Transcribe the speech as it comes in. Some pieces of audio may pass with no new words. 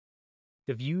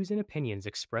The views and opinions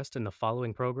expressed in the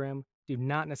following program do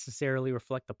not necessarily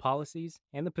reflect the policies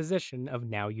and the position of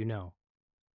Now You Know.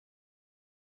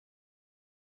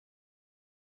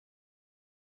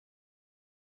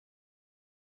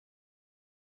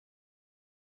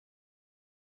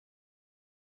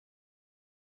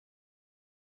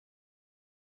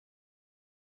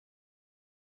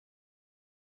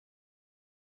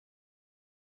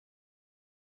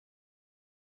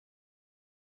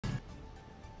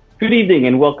 Good evening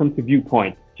and welcome to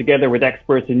Viewpoint. Together with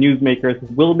experts and newsmakers,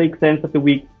 we'll make sense of the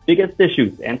week's biggest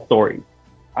issues and stories.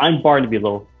 I'm Barnaby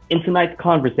Lo. In tonight's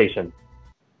conversation,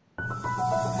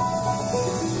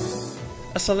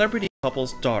 a celebrity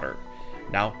couple's daughter,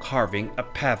 now carving a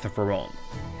path of her own.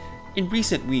 In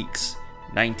recent weeks,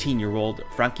 19-year-old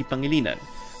Frankie Pangilinan,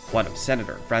 one of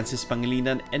Senator Francis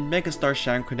Pangilinan and megastar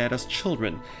Sharon Cuneta's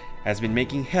children, has been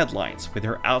making headlines with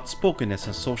her outspokenness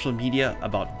on social media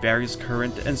about various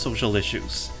current and social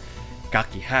issues.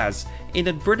 Kaki has,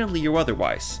 inadvertently or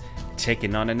otherwise,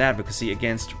 taken on an advocacy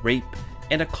against rape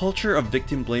and a culture of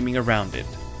victim blaming around it.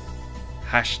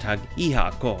 Hashtag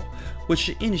Iha Ko, which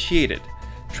she initiated,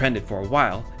 trended for a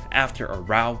while after a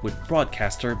row with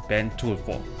broadcaster Ben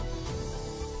Tulfo.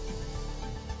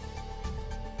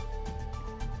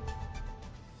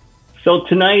 So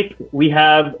tonight we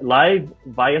have live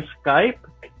via Skype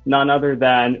none other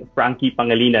than Frankie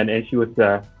Pangilinan, and she was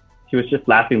just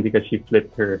laughing because she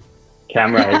flipped her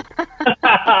camera.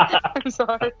 I'm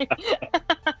sorry.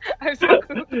 I'm so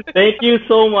cool. Thank you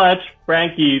so much,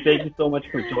 Frankie. Thank you so much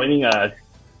for joining us,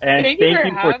 and Thank you for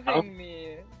having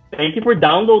me. Thank you for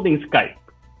downloading Skype.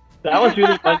 That was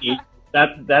really funny.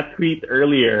 That tweet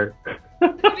earlier. To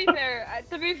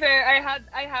be fair, I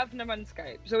have naman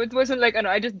Skype, so it wasn't like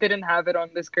I just didn't have it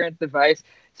on this current device.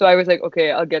 So I was like,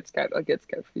 okay, I'll get Skype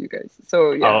for you guys.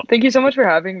 So yeah, thank you so much for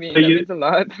having me. So that means a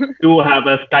lot. You have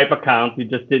a Skype account, you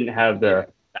just didn't have the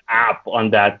app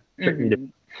on that. Mm-hmm.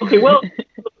 Okay, well,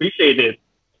 appreciate it.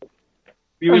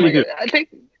 We really do. I think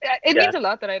it means a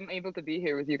lot that I'm able to be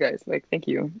here with you guys. Like, thank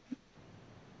you.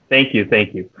 Thank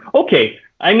you. Okay,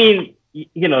 I mean,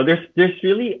 there's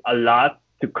really a lot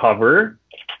to cover.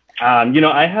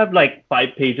 I have like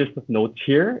 5 pages of notes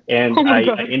here, and I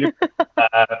interviewed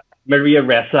Maria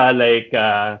Ressa like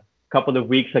a couple of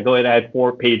weeks ago, and I had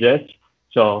 4 pages.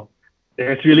 So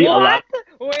there's really a lot.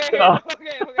 Wait,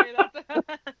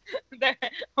 okay.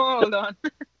 Hold on.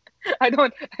 I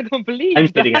don't believe. I'm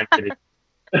kidding.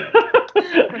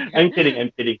 I'm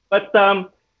kidding. But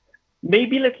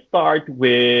maybe let's start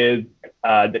with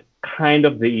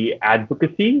the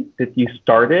advocacy that you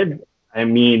started. I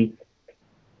mean,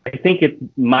 I think it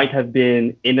might have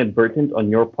been inadvertent on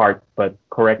your part, but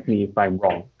correct me if I'm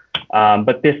wrong.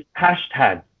 But this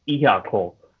hashtag,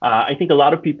 Ihako, I think a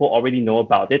lot of people already know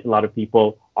about it. A lot of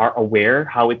people are aware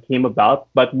how it came about,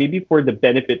 but maybe for the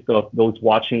benefit of those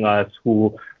watching us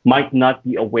who might not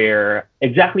be aware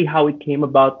exactly how it came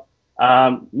about,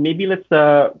 maybe let's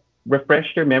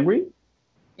refresh their memory.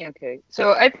 Okay,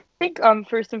 so I think the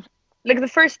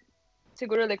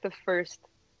first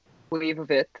wave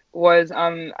of it was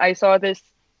I saw this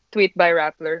tweet by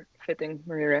Rappler, fitting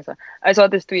Maria Ressa. I saw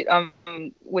this tweet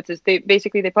which is they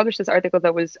published this article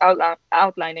that was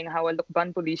outlining how a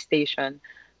Lukban police station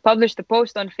published a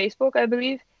post on Facebook, I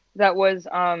believe, that was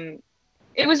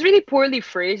it was really poorly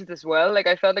phrased as well. Like,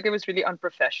 I felt like it was really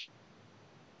unprofessional,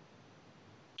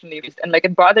 and like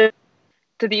it bothered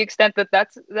to the extent that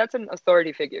that's an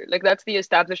authority figure. Like, that's the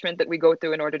establishment that we go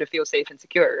to in order to feel safe and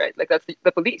secure, right? Like, that's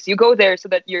the police. You go there so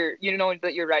that you know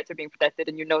that your rights are being protected,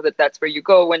 and you know that that's where you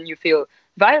go when you feel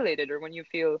violated or when you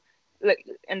feel like,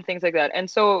 and things like that.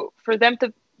 And so for them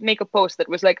to make a post that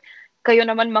was like, kayo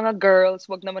naman mga girls,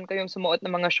 wag naman kayong sumuot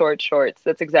ng mga short shorts.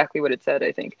 That's exactly what it said,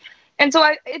 I think. And so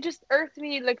it just irked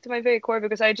me like to my very core,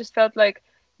 because I just felt like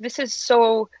this is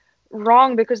so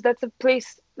wrong, because that's a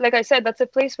place, like I said, that's a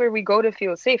place where we go to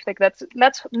feel safe. Like, that's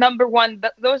number one.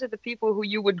 Those are the people who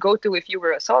you would go to if you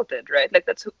were assaulted, right? Like,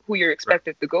 that's who you're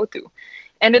expected to go to.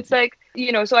 And it's like,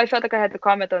 so I felt like I had to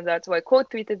comment on that. So I quote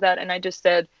tweeted that, and I just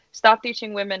said, stop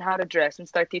teaching women how to dress and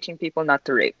start teaching people not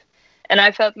to rape. And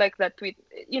I felt like that tweet,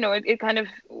 it kind of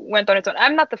went on its own.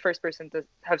 I'm not the first person to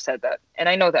have said that, and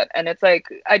I know that. And it's like,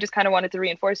 I just kind of wanted to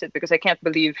reinforce it, because I can't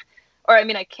believe, or I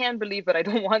mean, I can believe, but I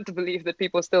don't want to believe that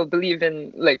people still believe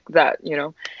in like that,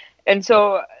 And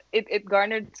so it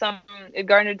garnered some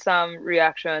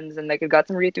reactions, and like it got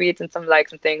some retweets and some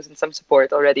likes and things and some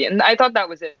support already. And I thought that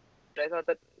was it. I thought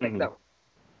that that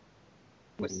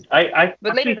was. I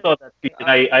actually saw that tweet, and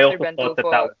I also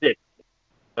thought that was it.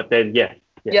 But then yeah,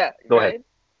 go right? ahead.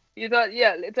 You thought,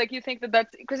 it's like you think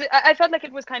that's because I felt like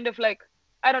it was kind of like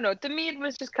I don't know. To me, it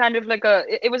was just kind of like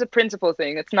it was a principle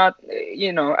thing. It's not,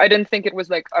 I didn't think it was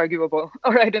like arguable,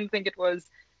 or I didn't think it was,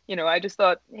 I just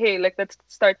thought, hey, like let's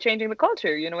start changing the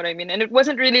culture. You know what I mean? And it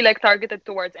wasn't really like targeted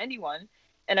towards anyone.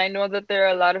 And I know that there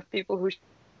are a lot of people who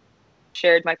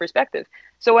shared my perspective.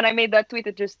 So when I made that tweet,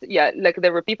 it just, yeah, like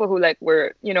there were people who like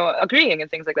were, agreeing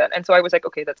and things like that. And so I was like,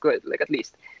 okay, that's good. Like at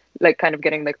least like kind of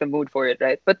getting like the mood for it,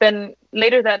 right? But then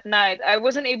later that night, I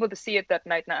wasn't able to see it that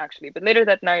night now actually, but later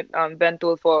that night, Ben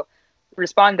Tulfo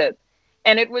responded.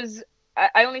 And it was,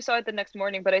 I only saw it the next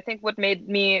morning, but I think what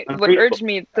urged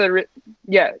me to,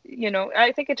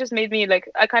 I think it just made me like,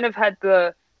 I kind of had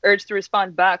the urge to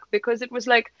respond back because it was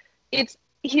like,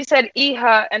 he said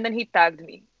Iha and then he tagged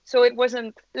me. So it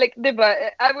wasn't like,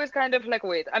 diba, I was kind of like,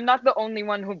 wait, I'm not the only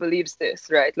one who believes this,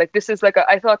 right? Like this is like,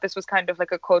 I thought this was kind of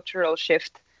like a cultural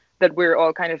shift that we're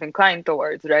all kind of inclined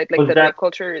towards, right? Like that rape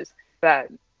culture is bad.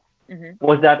 Mm-hmm.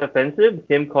 Was that offensive,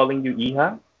 him calling you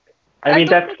Iha? I mean,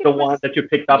 that's the one that you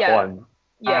picked up on.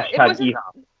 Yeah, it wasn't.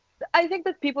 I think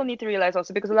that people need to realize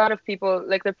also, because a lot of people,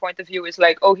 like their point of view is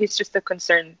like, oh, he's just a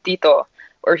concerned tito,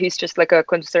 or he's just like a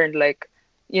concerned, like,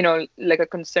 like a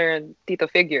concerned tito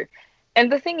figure. And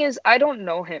the thing is, I don't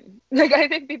know him. Like, I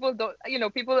think people don't,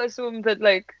 people assume that,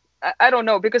 like, I don't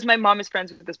know, because my mom is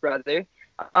friends with his brother.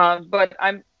 But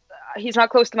he's not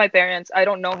close to my parents. I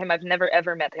don't know him. I've never,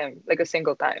 ever met him, like, a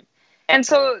single time. And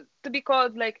so to be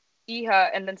called, like, Iha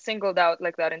and then singled out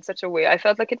like that in such a way, I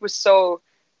felt like it was so,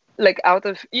 like, out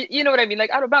of, you know what I mean?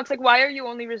 Like, out of bounds. Like, why are you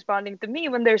only responding to me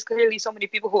when there's clearly so many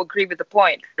people who agree with the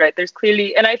point, right? There's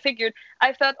clearly, and I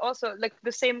felt also, like,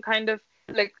 the same kind of,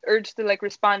 like urge to like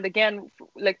respond again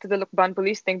like to the Lukban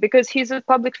police thing, because he's a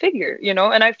public figure,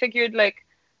 and I figured like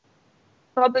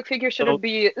public figure shouldn't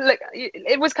be like,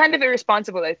 it was kind of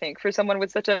irresponsible, I think, for someone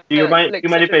with such a do you mind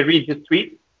if I read his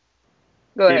tweet?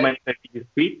 Go ahead. Do you mind if I read his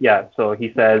tweet? Yeah, so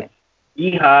he says,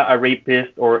 Iha, a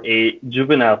rapist or a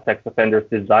juvenile sex offender's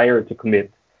desire to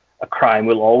commit a crime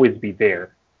will always be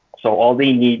there, so all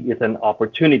they need is an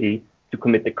opportunity to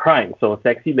commit the crime. So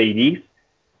sexy ladies,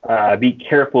 be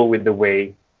careful with the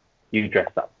way you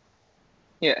dress up.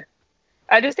 Yeah,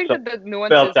 I just think that the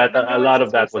nuances. Felt that a lot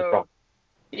of that was wrong.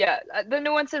 Yeah, the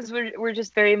nuances were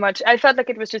just very much. I felt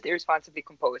like it was just irresponsibly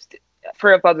composed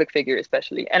for a public figure,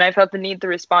 especially, and I felt the need to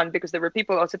respond because there were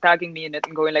people also tagging me in it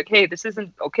and going like, "Hey, this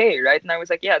isn't okay," right? And I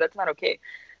was like, "Yeah, that's not okay,"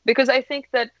 because I think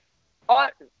that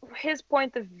his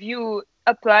point of view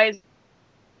applies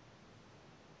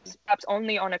perhaps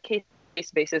only on a case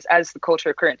basis as the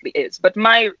culture currently is. But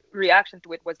my reaction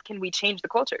to it was, can we change the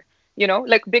culture?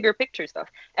 Like bigger picture stuff.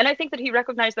 And I think that he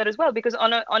recognized that as well, because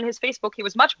on his Facebook, he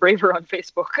was much braver on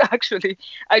Facebook, actually.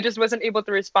 I just wasn't able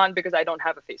to respond because I don't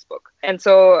have a Facebook. And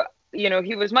so,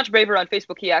 he was much braver on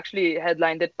Facebook. He actually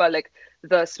headlined it, but like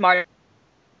the smart,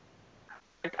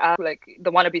 like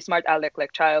the wannabe smart aleck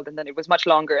like child, and then it was much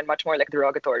longer and much more like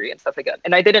derogatory and stuff like that.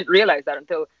 And I didn't realize that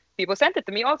until people sent it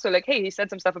to me also, like, hey, he said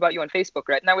some stuff about you on Facebook,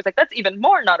 right? And I was like, that's even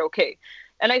more not okay.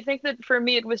 And I think that for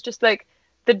me, it was just like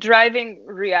the driving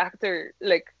reactor,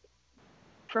 like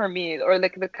for me, or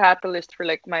like the catalyst for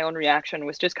like my own reaction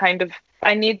was just kind of,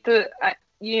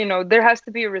 there has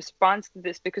to be a response to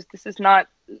this, because this is not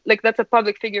like, that's a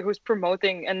public figure who's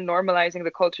promoting and normalizing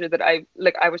the culture that I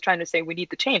was trying to say we need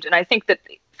to change. And I think that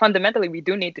fundamentally we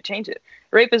do need to change it.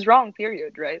 Rape is wrong,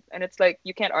 period, right? And it's like,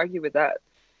 you can't argue with that.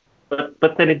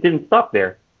 But then it didn't stop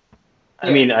there. Yeah.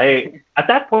 I mean, at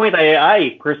that point,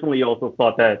 I personally also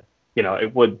thought that,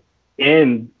 it would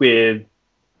end with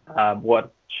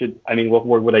what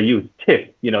word would I use? Tiff,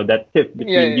 that tiff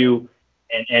between you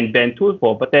and Ben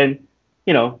Tulfo. But then,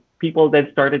 people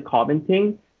then started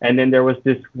commenting, and then there was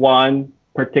this one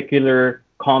particular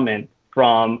comment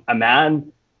from a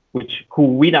man who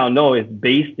we now know is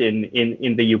based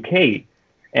in the UK,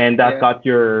 and that got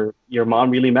your mom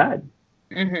really mad.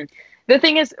 Mm-hmm. The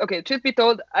thing is, okay, truth be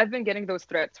told, I've been getting those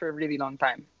threats for a really long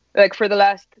time. Like for the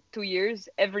last 2 years,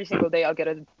 every single day I'll get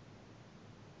a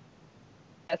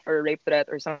death or a rape threat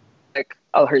or something, like,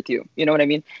 I'll hurt you. You know what I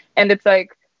mean? And it's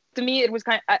like, to me, it was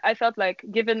I felt like,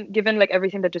 given like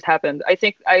everything that just happened, I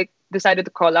think I decided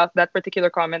to call out that particular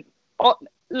comment,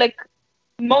 like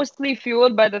mostly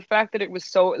fueled by the fact that it was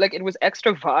so, like, it was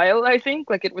extra vile. I think,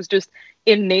 like, it was just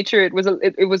in nature, it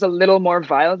was a little more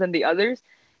vile than the others.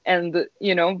 And,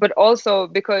 but also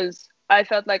because I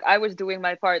felt like I was doing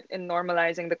my part in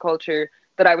normalizing the culture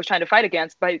that I was trying to fight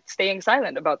against by staying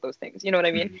silent about those things. You know what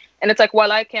I mean? Mm-hmm. And it's like,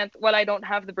 while I don't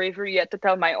have the bravery yet to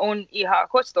tell my own Iha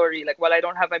Ako story, like, while I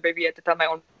don't have my bravery yet to tell my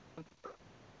own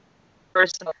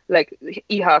personal, like,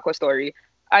 Iha Ako story,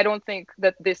 I don't think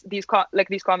that these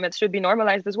comments should be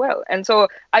normalized as well. And so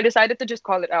I decided to just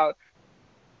call it out.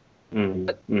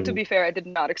 To be fair, I did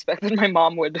not expect that my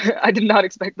mom would. I did not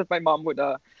expect that my mom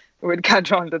would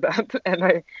catch on to that,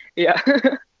 and yeah.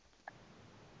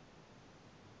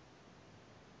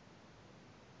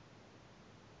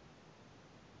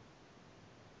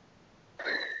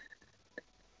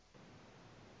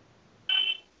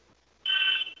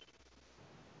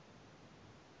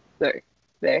 Sorry,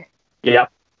 there. Yeah.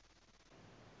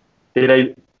 Did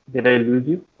I lose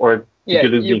you, or did Yeah, you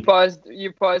lose you me? paused.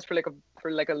 You paused for like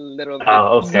a little bit.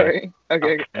 Oh, okay. Sorry.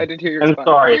 Okay, I Okay. didn't hear your I'm response.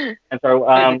 sorry. I'm sorry.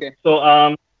 It's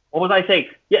okay. What was I saying?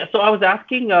 Yeah. So I was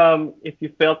asking if you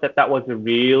felt that that was a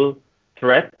real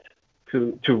threat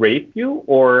to rape you,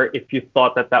 or if you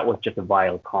thought that that was just a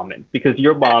vile comment, because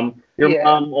your Yeah,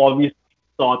 mom obviously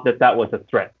thought that that was a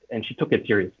threat, and she took it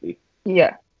seriously.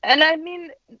 yeah. And I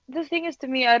mean, the thing is, to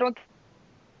me, I don't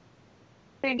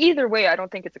think either way. I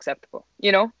don't think it's acceptable.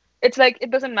 It's like it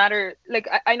doesn't matter. Like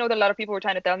I know that a lot of people were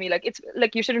trying to tell me like it's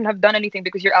like you shouldn't have done anything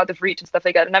because you're out of reach and stuff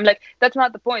like that. And I'm like, that's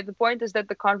not the point. The point is that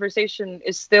the conversation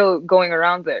is still going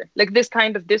around there. Like this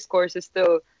kind of discourse is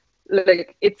still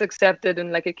like it's accepted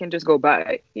and like it can just go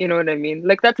by. You know what I mean?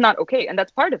 Like that's not okay, and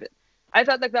that's part of it. I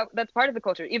felt like that's part of the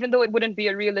culture, even though it wouldn't be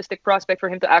a realistic prospect for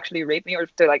him to actually rape me or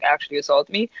to like actually assault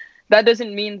me. That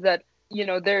doesn't mean that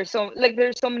there's so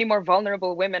many more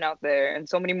vulnerable women out there and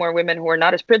so many more women who are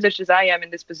not as privileged as I am in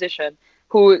this position,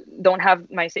 who don't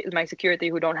have my security,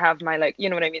 who don't have my like, you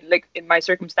know what I mean, like in my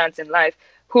circumstance in life,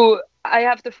 who I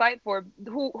have to fight for,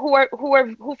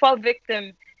 who fall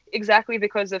victim exactly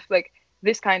because of like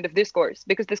this kind of discourse,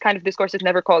 because this kind of discourse is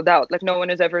never called out. Like no one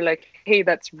is ever like, hey,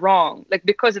 that's wrong. Like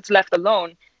because it's left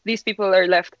alone, these people are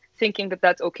left thinking that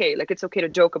that's okay. Like it's okay to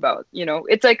joke about,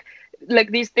 it's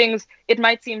like these things, it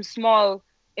might seem small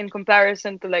in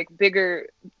comparison to like bigger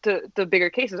to bigger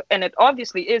cases, and it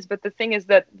obviously is, but the thing is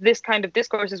that this kind of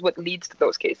discourse is what leads to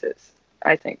those cases,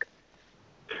 I think.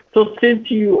 So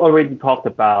since you already talked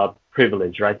about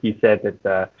privilege, right? You said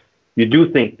that you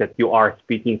do think that you are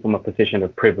speaking from a position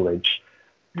of privilege.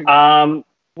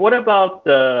 What about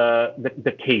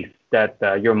the case that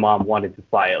your mom wanted to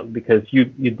file? Because you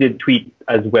did tweet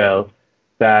as well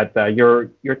that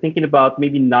you're thinking about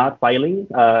maybe not filing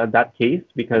that case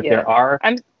because Yeah, there are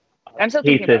I'm still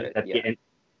thinking about cases it. that Yeah.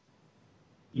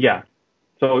 yeah.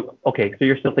 So okay, so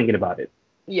you're still thinking about it.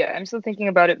 Yeah, I'm still thinking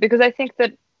about it because I think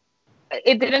that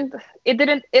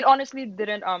it honestly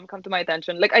didn't come to my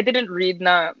attention. Like I didn't read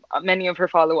many of her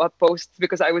follow-up posts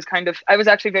because I was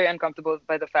actually very uncomfortable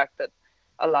by the fact that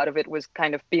a lot of it was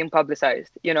kind of being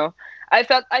publicized. I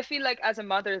feel like as a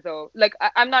mother though, like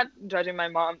I'm not judging my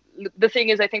mom. The thing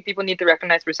is, I think people need to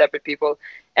recognize we're separate people,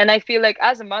 and I feel like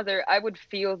as a mother I would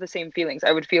feel the same feelings,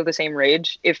 I would feel the same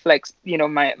rage if like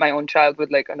my own child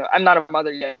would like, no, I'm not a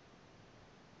mother yet,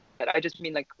 I just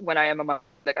mean like when I am a mom,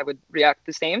 like I would react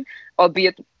the same,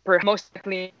 albeit perhaps most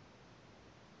likely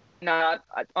not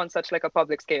on such like a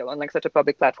public scale, on like such a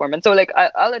public platform. And so like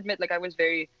I'll admit, like I was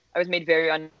made very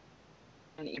uneasy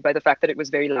by the fact that it was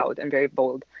very loud and very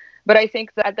bold. But I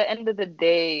think that at the end of the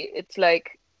day, it's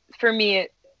like for me,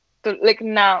 like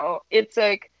now, it's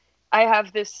like I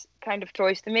have this kind of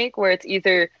choice to make where it's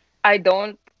either I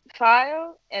don't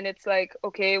file and it's like,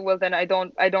 okay, well then I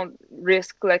don't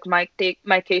risk like my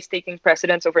case taking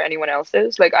precedence over anyone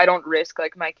else's. Like I don't risk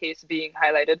like my case being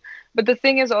highlighted. But the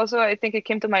thing is also, I think it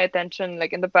came to my attention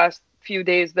like in the past few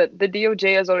days that the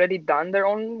DOJ has already done their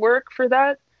own work for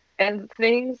that and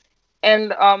things.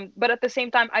 And but at the same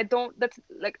time, I don't that's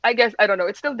like, I guess, I don't know,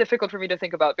 it's still difficult for me to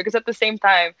think about because at the same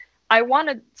time I want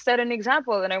to set an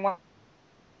example, and I want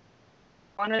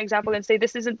an example and say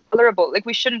this isn't tolerable. Like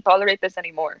we shouldn't tolerate this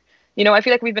anymore. I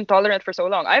feel like we've been tolerant for so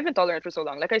long. I've been tolerant for so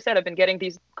long. Like I said, I've been getting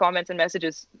these comments and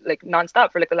messages like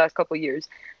nonstop for like the last couple of years.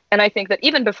 And I think that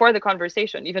even before the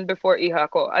conversation, even before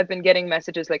Ihako, I've been getting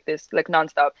messages like this, like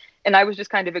nonstop. And I was just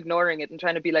kind of ignoring it and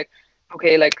trying to be like,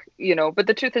 okay, like, but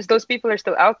the truth is those people are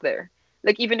still out there.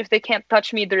 Like even if they can't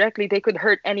touch me directly, they could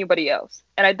hurt anybody else.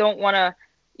 And I don't want to,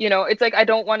 it's like I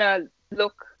don't want to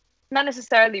look not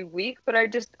necessarily weak, but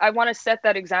I want to set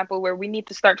that example where we need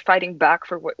to start fighting back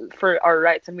for our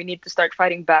rights, and we need to start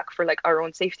fighting back for like our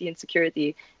own safety and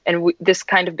security, and this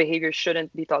kind of behavior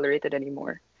shouldn't be tolerated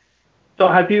anymore. So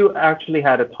have you actually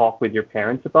had a talk with your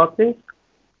parents about this?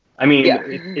 I mean, Yeah.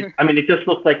 it just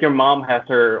looks like your mom has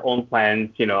her own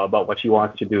plans, about what she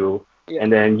wants to do, Yeah. and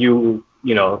then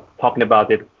talking about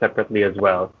it separately as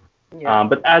well. Yeah.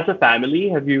 But as a family,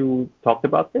 have you talked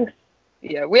about this?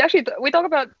 Yeah, we actually we talk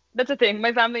about, that's the thing.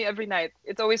 My family every night,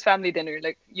 it's always family dinner.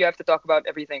 Like you have to talk about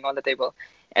everything on the table,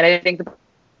 and I think the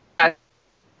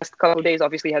past couple of days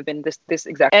obviously have been this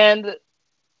exact. And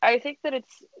I think that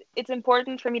it's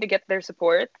important for me to get their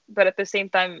support, but at the same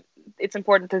time, it's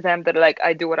important to them that like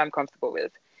I do what I'm comfortable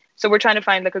with. So we're trying to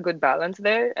find like a good balance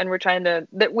there, and we're trying to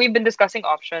that we've been discussing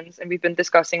options, and we've been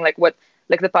discussing like what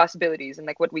like the possibilities and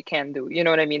like what we can do. You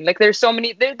know what I mean? Like there's so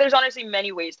many there's honestly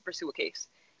many ways to pursue a case.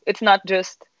 It's not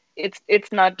just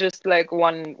it's not just like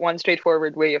one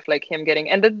straightforward way of like him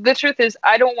getting. And the truth is,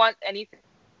 I don't want anything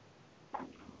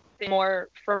more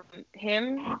from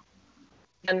him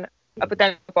than a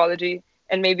potential apology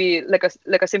and maybe like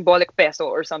a symbolic peso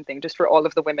or something, just for all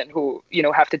of the women who, you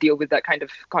know, have to deal with that kind of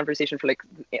conversation for like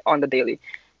on the daily.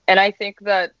 And I think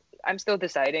that I'm still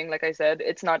deciding. Like I said,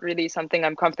 it's not really something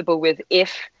I'm comfortable with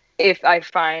if I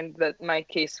find that my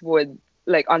case would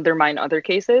like undermine other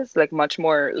cases, like much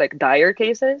more like dire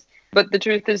cases. But the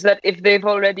truth is that if they've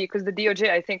already, because the DOJ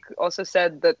I think also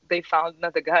said that they found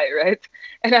another guy, right?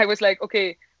 And I was like,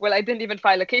 okay, well, I didn't even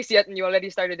file a case yet and you already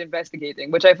started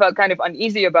investigating, which I felt kind of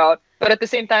uneasy about. But at the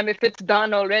same time, if it's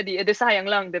done already, it is sayang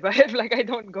lang, diba? If like I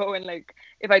don't go and like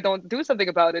if I don't do something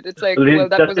about it, it's like, well,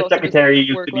 that was Justice also Secretary just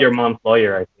used to be your mom's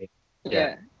lawyer, I think.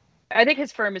 Yeah. I think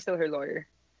his firm is still her lawyer.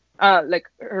 Like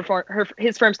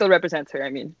his firm still represents her.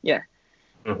 I mean, yeah.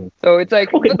 Mm-hmm. So it's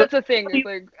like, okay, but that's the thing. It's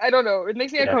like I don't know. It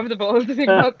makes me uncomfortable to think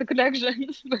about the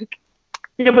connections. Like,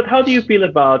 yeah, but how do you feel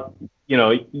about, you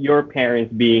know, your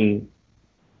parents being,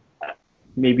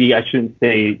 maybe I shouldn't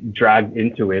say dragged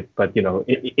into it, but you know,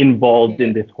 involved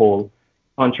in this whole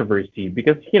controversy,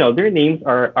 because you know their names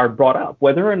are brought up,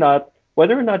 whether or not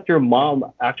your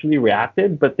mom actually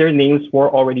reacted, but their names were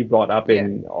already brought up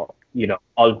in you know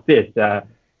all of this,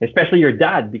 especially your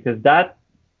dad, because that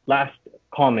last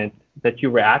comment that you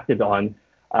reacted on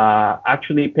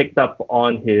actually picked up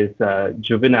on his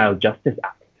Juvenile Justice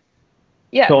Act.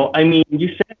 yeah. So I mean,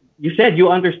 you said you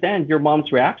understand your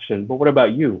mom's reaction, but what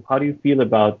about you? How do you feel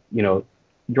about, you know,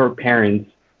 your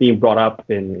parents being brought up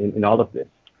in all of this?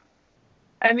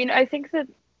 I mean, I think that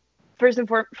first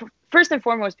and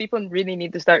foremost, people really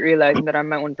need to start realizing that I'm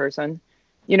my own person.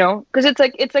 You know, because it's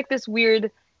like this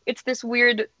weird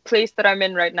place that I'm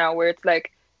in right now, where it's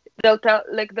like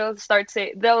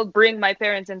they'll bring my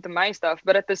parents into my stuff,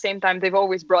 but at the same time they've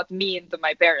always brought me into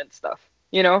my parents' stuff.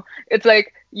 You know, it's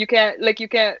like you can't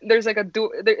there's like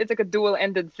it's like a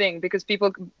dual-ended thing, because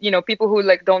people, you know, people who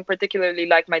like don't particularly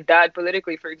like my dad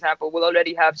politically, for example, will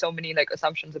already have so many like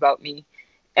assumptions about me,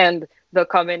 and they'll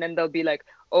come in and they'll be like,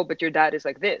 oh, but your dad is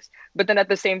like this. But then at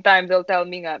the same time, they'll tell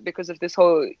me that because of this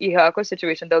whole Ihako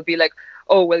situation, they'll be like,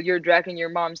 oh, well, you're dragging your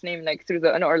mom's name like through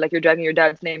the, or like you're dragging your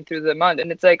dad's name through the mud. And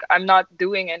it's like, I'm not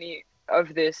doing any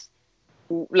of this.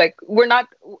 Like, we're not,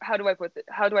 how do I put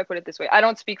it this way? I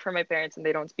don't speak for my parents and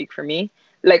they don't speak for me.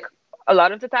 Like, a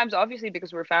lot of the times, obviously,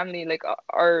 because we're family, like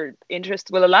our interests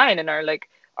will align, and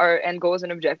our end goals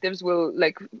and objectives will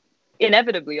like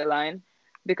inevitably align,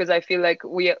 because I feel like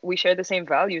we share the same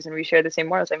values and we share the same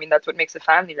morals. I mean, that's what makes a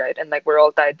family, right? And like we're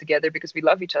all tied together because we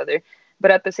love each other. But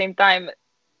at the same time,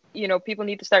 you know, people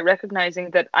need to start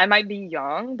recognizing that I might be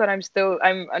young, but I'm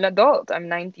an adult. I'm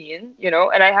 19, you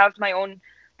know, and I have my own.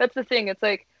 That's the thing. It's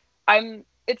like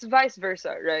it's vice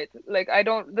versa, right? Like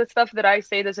the stuff that I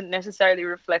say doesn't necessarily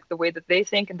reflect the way that they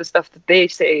think, and the stuff that they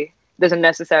say doesn't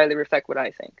necessarily reflect what I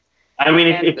think. I mean,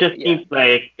 it just seems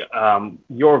like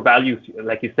your values,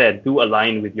 like you said, do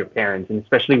align with your parents, and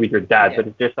especially with your dad. But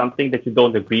is there something that you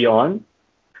don't agree on?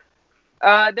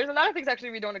 There's a lot of things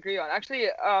actually we don't agree on. Actually,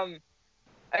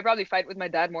 I probably fight with my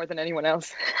dad more than anyone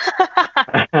else,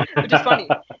 which is funny.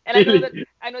 And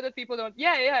I know that people don't.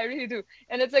 Yeah, I really do.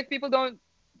 And it's like people don't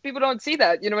see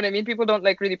that. You know what I mean? People don't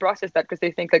like really process that because they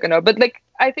think like, no. But like,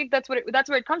 I think that's where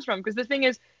it comes from. Because the thing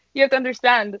is, you have to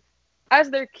understand, as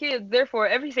their kid, therefore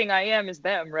everything I am is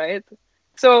them, right?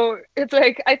 So it's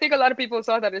like, I think a lot of people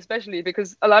saw that, especially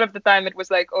because a lot of the time it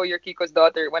was like, oh, you're Kiko's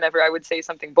daughter, whenever I would say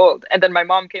something bold. And then my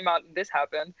mom came out and this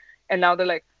happened. And now they're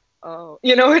like, oh,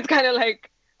 you know, it's kind of like,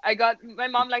 my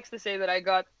mom likes to say that I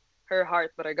got her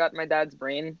heart, but I got my dad's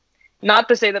brain. Not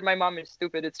to say that my mom is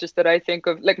stupid. It's just that I think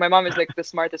of, like, my mom is like the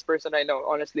smartest person I know,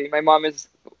 honestly. My mom is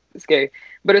gay.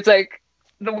 But it's like,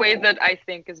 the way that I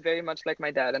think is very much like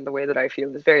my dad, and the way that I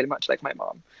feel is very much like my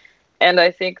mom. And I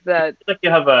think that it's like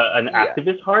you have an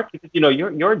activist heart, because you know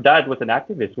your dad was an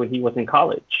activist when he was in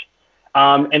college,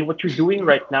 and what you're doing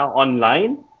right now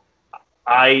online,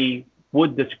 I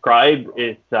would describe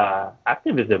as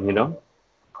activism. You know.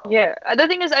 Yeah, the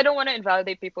thing is, I don't want to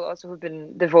invalidate people also who've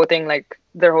been devoting like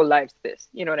their whole lives to this.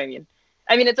 You know what I mean?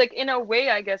 I mean, it's like, in a way,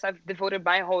 I guess I've devoted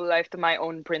my whole life to my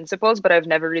own principles, but I've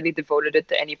never really devoted it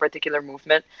to any particular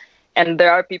movement. And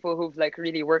there are people who've like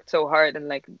really worked so hard, and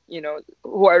like, you know,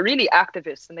 who are really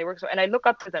activists, and they work so, and I look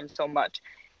up to them so much.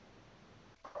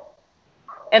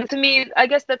 And to me, I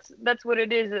guess that's what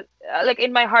it is. Like,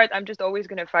 in my heart, I'm just always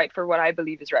going to fight for what I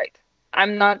believe is right.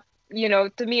 I'm not,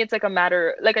 to me, it's like a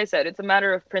matter, like I said, it's a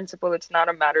matter of principle. It's not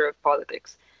a matter of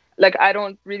politics. Like, I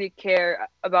don't really care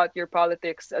about your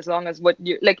politics as long as what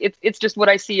you like. It's just what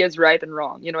I see as right and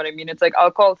wrong. You know what I mean? It's like I'll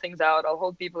call things out. I'll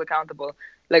hold people accountable.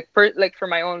 Like for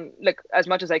my own, like as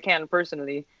much as I can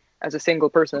personally as a single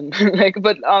person. Like,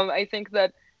 but I think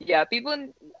that yeah,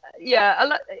 a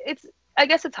lot. I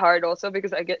guess it's hard also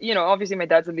because I get, obviously my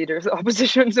dad's a leader of the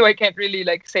opposition, so I can't really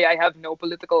like say I have no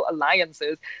political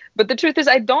alliances. But the truth is,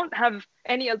 I don't have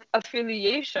any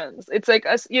affiliations. It's like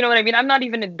us, you know what I mean? I'm not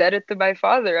even indebted to my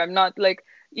father. I'm not like,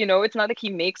 it's not like he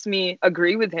makes me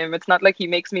agree with him. It's not like he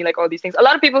makes me like all these things. A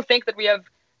lot of people think that we have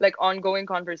like ongoing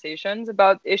conversations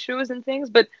about issues and things,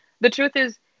 but the truth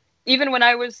is, even when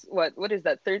I was what is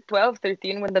that 12,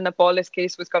 13, when the Napoles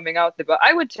case was coming out, diba,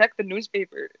 I would check the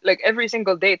newspaper like every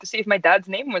single day to see if my dad's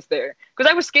name was there because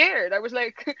I was scared. I was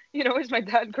like, is my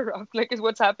dad corrupt? Like, is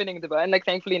what's happening, diba? And like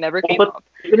thankfully it never came up.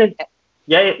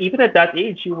 Even at that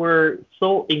age, you were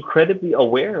so incredibly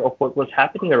aware of what was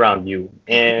happening around you.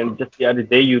 And just the other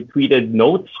day, you tweeted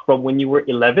notes from when you were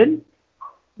 11.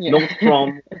 Yeah. Notes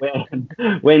from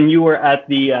when you were at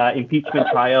the impeachment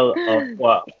trial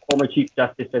of former Chief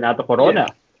Justice Renato Corona.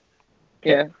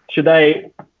 Yeah. Should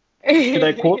I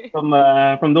quote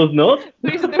from those notes?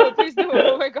 Please do.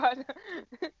 Oh my God.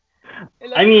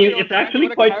 I mean, it's actually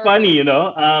quite funny,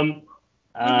 I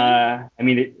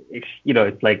mean,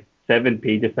 it's like 7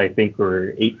 pages, I think,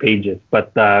 or 8 pages.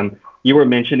 But you were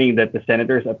mentioning that the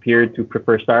senators appeared to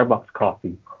prefer Starbucks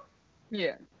coffee.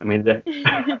 Yeah. I mean, that's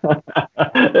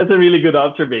a really good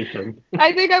observation.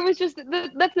 I think I was just,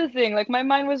 that's the thing. Like, my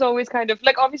mind was always kind of,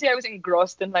 like, obviously I was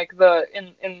engrossed in, like,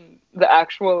 in the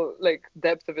actual, like,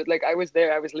 depth of it. Like, I was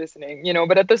there, I was listening,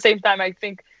 But at the same time, I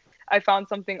think I found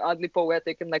something oddly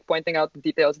poetic in, like, pointing out the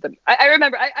details that, I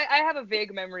remember, I have a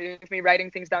vague memory of me writing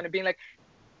things down and being like,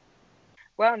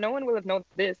 wow, no one will have known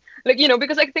this. Like,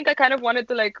 because I think I kind of wanted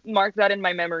to, like, mark that in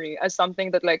my memory as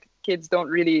something that, like, kids don't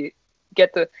really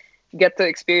get to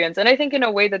experience. And I think in a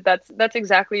way that's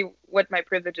exactly what my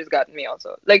privilege has gotten me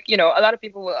also. Like, a lot of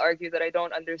people will argue that I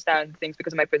don't understand things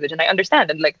because of my privilege, and I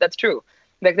understand, and like that's true.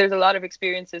 Like, there's a lot of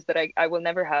experiences that I will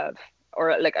never have,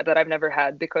 or like that I've never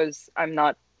had because I'm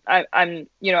not not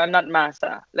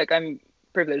masa. Like, I'm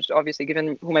privileged, obviously,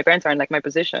 given who my parents are and like my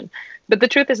position. But the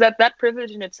truth is that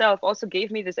privilege in itself also gave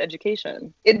me this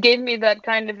education. It gave me that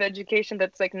kind of education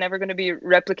that's like never going to be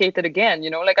replicated again.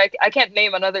 Like I can't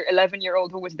name another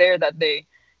 11-year-old who was there that day,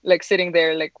 like sitting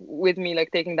there like with me,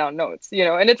 like taking down notes.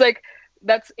 And it's like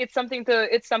it's something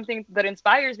that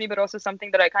inspires me, but also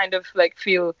something that I kind of like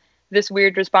feel this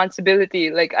weird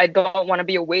responsibility. Like, I don't want to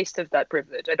be a waste of that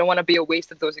privilege. I don't want to be a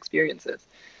waste of those experiences.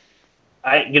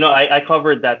 I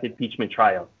covered that impeachment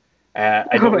trial. I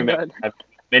don't remember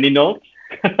many notes.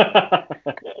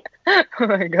 Oh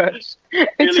my gosh.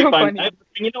 It's really so funny.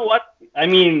 You know what? I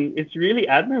mean, it's really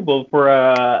admirable for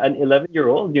an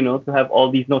 11-year-old, to have all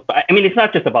these notes. But I mean, it's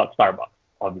not just about Starbucks,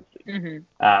 obviously.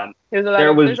 Mm-hmm. There's a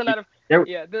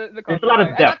lot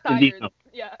of depth in these notes.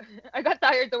 Yeah, I got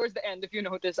tired towards the end, if you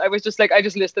notice. I was just like, I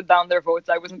just listed down their votes.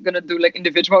 I wasn't going to do like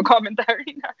individual commentary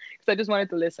because I just wanted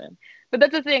to listen. But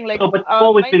that's the thing. Like, but you've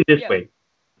always been this way.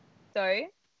 Sorry?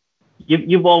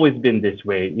 You've always been this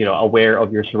way, aware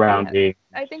of your surroundings.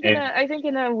 Yeah. I think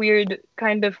in a weird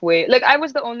kind of way. Like, I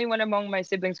was the only one among my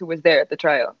siblings who was there at the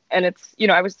trial. And it's,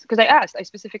 because I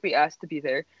specifically asked to be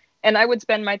there. And I would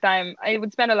spend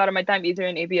a lot of my time either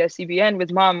in ABS-CBN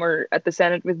with mom or at the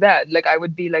Senate with dad. Like, I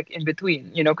would be like in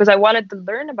between, because I wanted to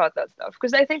learn about that stuff.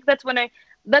 Because I think that's when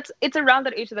it's around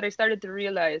that age that I started to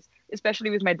realize, especially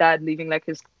with my dad leaving like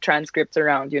his transcripts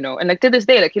around, and like to this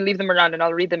day, like he'll leave them around and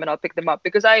I'll read them and I'll pick them up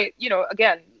because I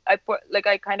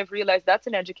kind of realized that's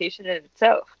an education in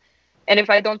itself. And if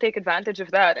I don't take advantage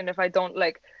of that, and if I don't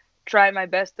like try my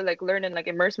best to like learn and like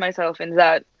immerse myself in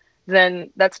that, then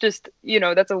that's just,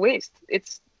 that's a waste.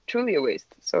 It's truly a waste.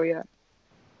 So, yeah.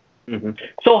 Mm-hmm.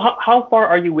 So how far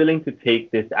are you willing to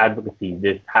take this advocacy,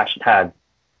 this hashtag,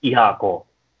 Ihako?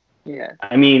 Yeah.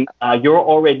 I mean, you're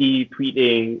already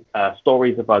tweeting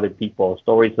stories of other people,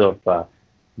 stories of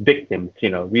victims,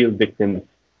 real victims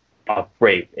of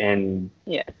rape. And,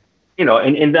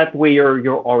 in that way,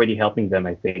 you're already helping them,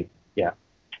 I think. Yeah.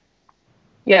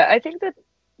 Yeah, I think that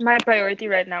my priority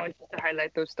right now is to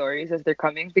highlight those stories as they're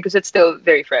coming because it's still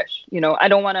very fresh. I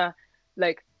don't want to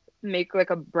like make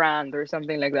like a brand or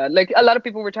something like that. Like, a lot of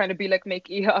people were trying to be like, make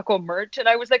Ihako merch. And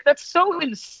I was like, that's so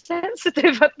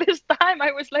insensitive at this time.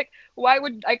 I was like, why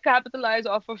would I capitalize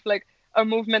off of like a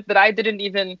movement that I didn't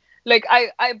even like?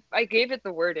 I gave it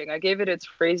the wording, I gave it its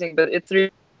phrasing, but it's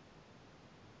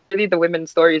really the women's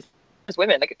stories, just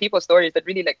women, like people's stories that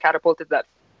really like catapulted that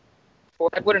before,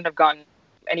 that wouldn't have gone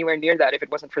anywhere near that if it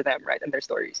wasn't for them, right, and their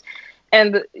stories.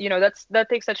 And that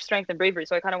takes such strength and bravery.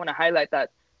 So I kind of want to highlight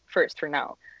that first for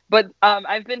now. But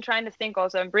I've been trying to think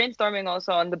also. I'm brainstorming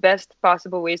also on the best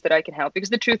possible ways that I can help, because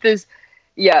the truth is,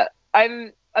 yeah,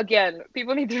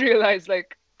 people need to realize,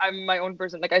 like, I'm my own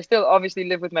person. Like, I still obviously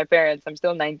live with my parents. I'm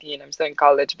still 19. I'm still in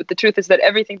college. But the truth is that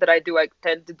everything that I do, I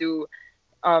tend to do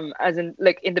as in,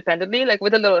 like, independently, like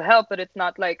with a little help. But it's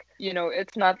not like,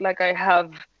 it's not like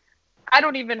I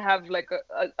don't even have like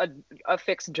a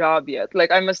fixed job yet.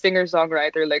 Like, I'm a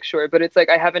singer-songwriter, like, sure, but it's like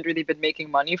I haven't really been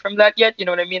making money from that yet. You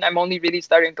know what I mean? I'm only really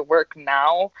starting to work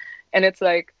now. And it's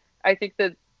like, I think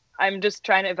that I'm just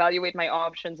trying to evaluate my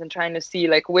options and trying to see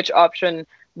like which option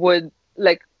would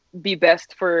like be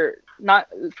best for not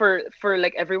for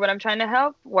like everyone I'm trying to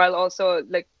help, while also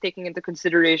like taking into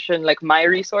consideration like my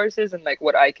resources and like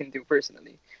what I can do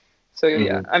personally. So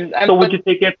yeah, I'm So would you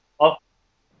take it off?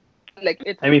 Like,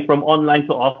 it's, I mean, from online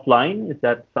to offline, is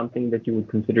that something that you would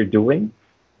consider doing?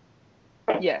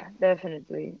 yeah,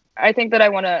 definitely. I think that I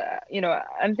want to,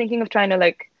 I'm thinking of trying to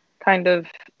like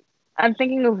I'm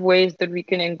thinking of ways that we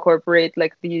can incorporate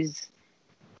like the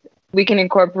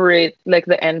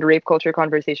end rape culture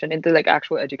conversation into like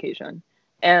actual education.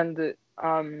 And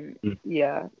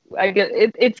yeah, I get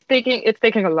it, it's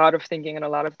taking a lot of thinking and a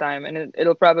lot of time, and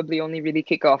it'll probably only really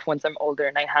kick off once I'm older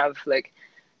and I have like,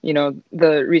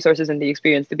 the resources and the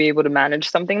experience to be able to manage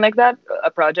something like that, a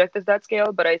project of that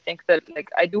scale. But I think that like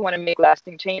I do want to make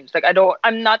lasting change. Like,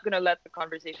 I'm not going to let the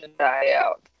conversation die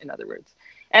out, in other words.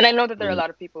 And I know that there are a lot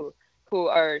of people who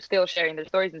are still sharing their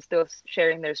stories and still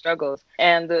sharing their struggles.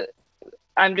 And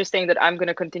I'm just saying that I'm going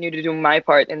to continue to do my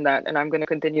part in that, and I'm going to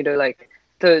continue to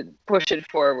push it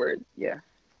forward. Yeah.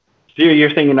 So you're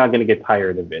saying you're not going to get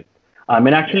tired of it.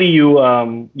 And actually, you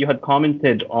had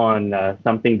commented on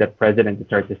something that President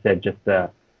Duterte said just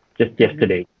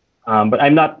yesterday. But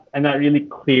I'm not really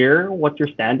clear what your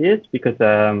stand is, because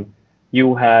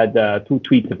you had 2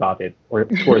 tweets about it, or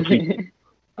 4 tweets.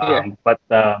 Yeah. But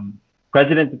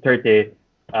President Duterte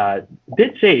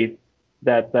did say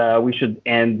that we should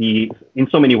end in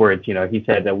so many words, he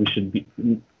said that we should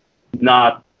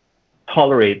not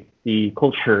tolerate the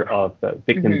culture of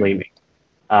victim blaming.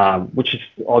 Which is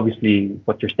obviously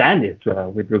what your stand is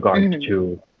with regards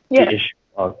to the issue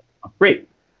of rape.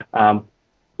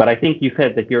 But I think you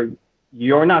said that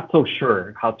you're not so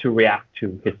sure how to react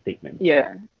to his statement.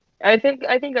 Yeah. I think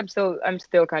I'm still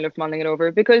kind of mulling it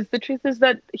over, because the truth is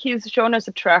that he's shown us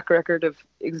a track record of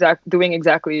doing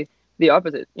exactly the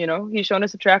opposite. He's shown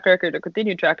us a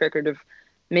continued track record of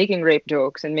making rape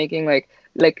jokes and making like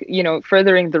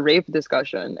furthering the rape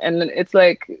discussion. And it's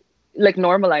like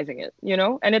normalizing it,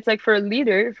 and it's like for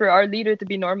our leader to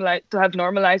be normalized, to have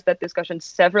normalized that discussion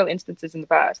several instances in the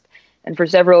past, and for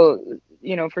several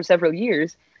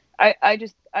years. I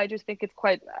just think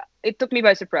it took me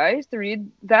by surprise to read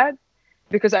that,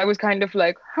 because I was kind of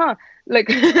like, like,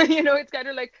 it's kind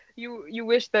of like you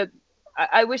wish that,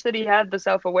 I wish that he had the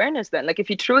self-awareness then. Like, if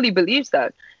he truly believes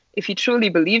that,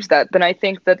 then I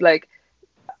think that like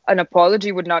an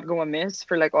apology would not go amiss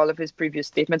for like all of his previous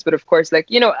statements. But of course, like,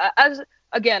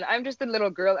 I'm just a little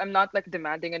girl. I'm not like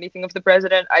demanding anything of the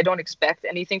president. I don't expect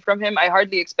anything from him. I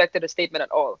hardly expected a statement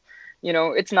at all.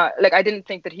 It's not like I didn't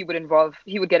think that he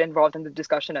would get involved in the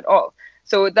discussion at all.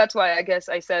 So that's why I guess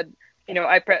I said,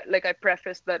 I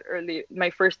prefaced that early, my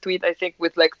first tweet, I think,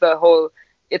 with like the whole,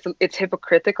 it's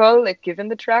hypocritical, like, given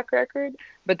the track record.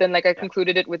 But then like I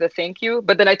concluded it with a thank you.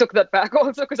 But then I took that back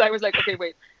also, because I was like, okay,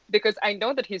 wait, because I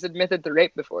know that he's admitted the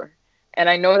rape before, and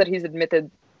I know that he's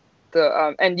admitted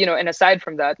the and aside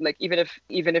from that, like, even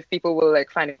if people will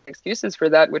like find excuses for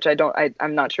that, which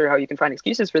I'm not sure how you can find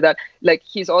excuses for that. Like,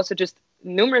 he's also just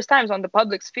numerous times on the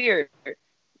public sphere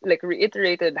like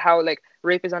reiterated how like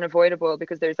rape is unavoidable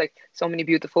because there's like so many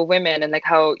beautiful women, and like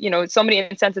how so many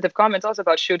insensitive comments also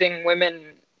about shooting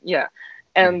women,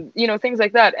 and things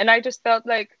like that. And I just felt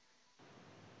like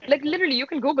literally you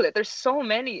can Google it, there's so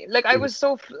many. Like, I was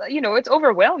so it's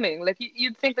overwhelming. Like,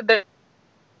 you'd think that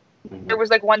there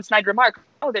was like one snide remark.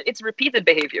 It's repeated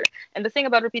behavior. And the thing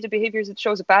about repeated behavior is it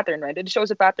shows a pattern, right? It shows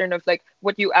a pattern of like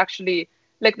what you actually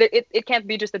like. It can't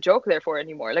be just a joke therefore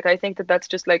anymore. Like, I think that's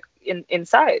just like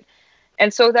inside.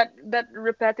 And so that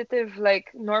repetitive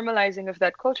like normalizing of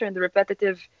that culture and the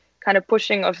repetitive kind of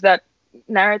pushing of that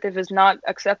narrative is not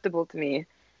acceptable to me.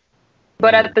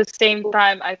 But at the same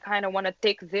time, I kind of want to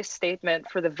take this statement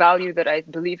for the value that I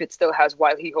believe it still has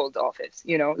while he holds office.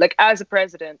 Like, as a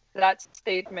president, that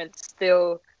statement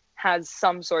still has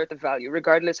some sort of value,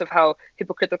 regardless of how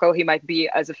hypocritical he might be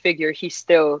as a figure. He's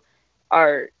still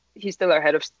our he's still our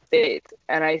head of state.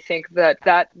 And I think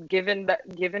that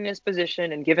given his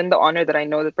position and given the honor that I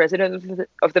know the president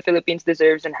of the Philippines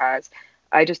deserves and has,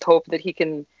 I just hope that he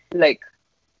can, like,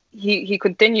 he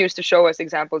continues to show us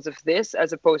examples of this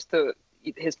as opposed to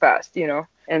his past, you know.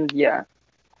 And yeah.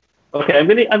 Okay,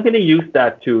 I'm gonna use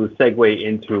that to segue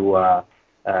into a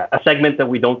segment that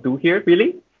we don't do here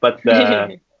really, but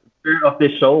the spirit of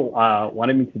this show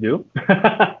wanted me to do.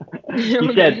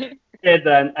 He said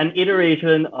an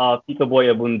iteration of Tito Boy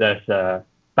Abunda's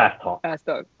fast talk. Fast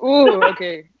talk. Ooh,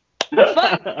 okay.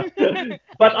 Fun.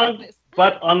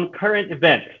 but on current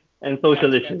events and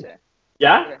social issues. Gotcha.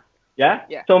 Yeah? Okay. Yeah?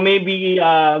 Yeah. So maybe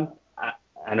I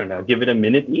don't know, give it a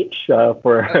minute each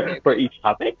for Okay. for each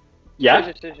topic.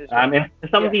 Yeah. Sure. And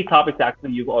some of these topics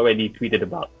actually you've already tweeted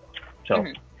about. So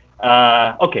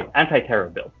okay, anti-terror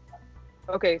bill.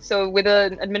 Okay, so with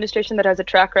an administration that has a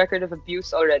track record of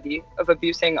abuse already, of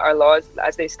abusing our laws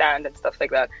as they stand and stuff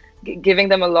like that, giving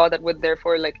them a law that would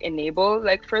therefore like enable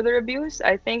like further abuse,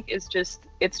 I think it's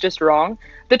just wrong.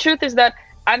 The truth is that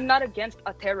I'm not against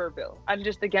a terror bill. I'm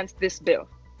just against this bill.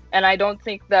 And I don't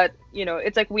think that, you know,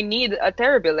 it's like we need a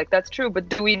terror bill, like that's true, but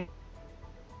do we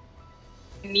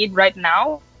need right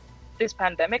now this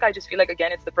pandemic? I just feel like,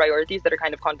 again, it's the priorities that are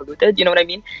kind of convoluted, you know what I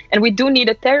mean? And we do need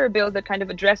a terror bill that kind of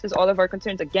addresses all of our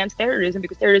concerns against terrorism,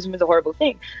 because terrorism is a horrible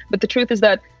thing. But the truth is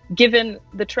that given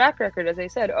the track record, as I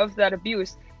said, of that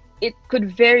abuse, it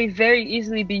could very, very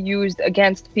easily be used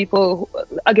against people,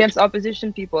 against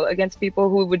opposition people, against people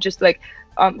who would just like,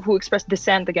 who express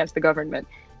dissent against the government.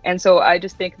 And so I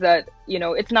just think that, you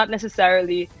know, it's not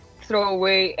necessarily throw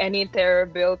away any terror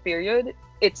bill, period.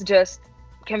 It's just,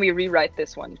 can we rewrite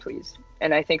this one, please?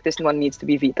 And I think this one needs to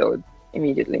be vetoed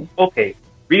immediately. Okay,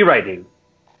 rewriting.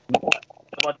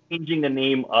 About changing the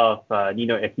name of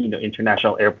Nino Aquino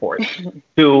International Airport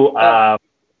to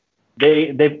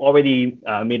they've already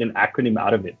made an acronym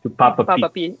out of it, to Papa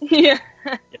P. Yeah.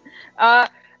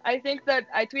 I think that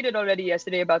I tweeted already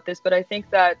yesterday about this, but I think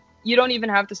that you don't even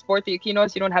have to support the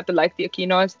Aquinos. You don't have to like the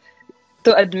Aquinos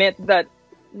to admit that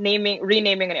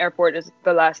renaming an airport is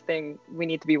the last thing we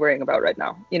need to be worrying about right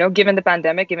now. You know, given the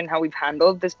pandemic, given how we've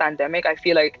handled this pandemic, I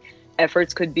feel like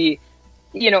efforts could be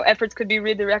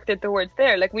redirected towards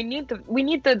there. Like we need to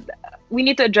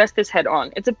address this head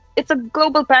on. It's a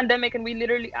global pandemic, and we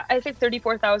literally, I think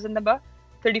 34,000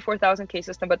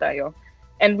 cases na ba tayo?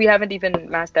 And we haven't even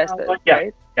mass tested,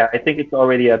 right? Yeah, I think it's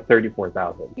already at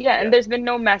 34,000. Yeah, and there's been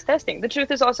no mass testing. The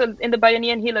truth is also, in the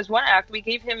Bayanihan Hilas 1 Act, we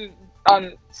gave him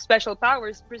special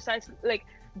powers precisely, like,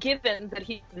 given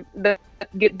that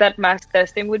that mass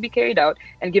testing would be carried out,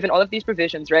 and given all of these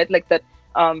provisions, right? Like that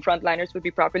frontliners would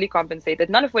be properly compensated,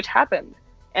 none of which happened.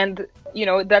 And, you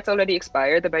know, that's already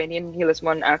expired. The Bayanihan Hilas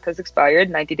 1 Act has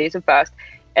expired, 90 days have passed.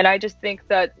 And I just think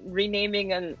that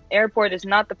renaming an airport is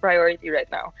not the priority right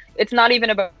now. It's not even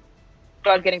about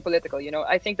getting political, you know.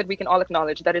 I think that we can all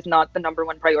acknowledge that is not the number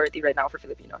one priority right now for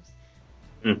Filipinos.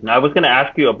 I was going to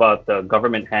ask you about the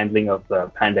government handling of the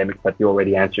pandemic, but you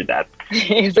already answered that.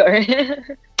 Sorry.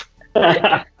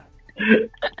 2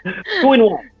 in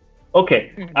 1.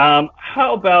 Okay.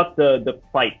 How about the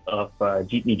plight of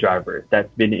jeepney drivers?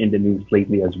 That's been in the news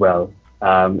lately as well.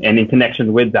 And in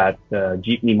connection with that,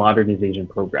 jeepney modernization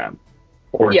program,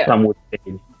 or some would say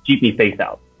jeepney phase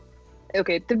out.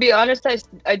 Okay, to be honest,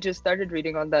 I just started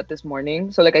reading on that this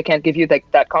morning, so like I can't give you like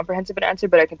that comprehensive an answer,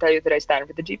 but I can tell you that I stand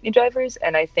with the jeepney drivers,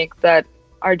 and I think that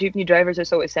our jeepney drivers are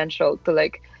so essential to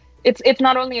like, it's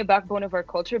not only a backbone of our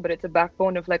culture, but it's a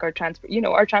backbone of like our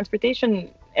transportation,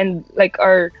 and like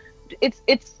it's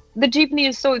the jeepney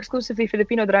is so exclusively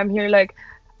Filipino that I'm here like.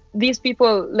 These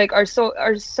people like are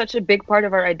such a big part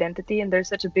of our identity, and they're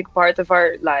such a big part of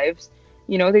our lives.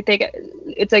 You know,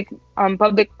 it's like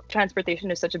public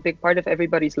transportation is such a big part of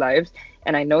everybody's lives.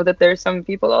 And I know that there's some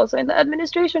people also in the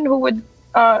administration who would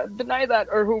deny that,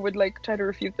 or who would like try to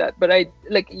refute that. But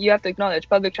you have to acknowledge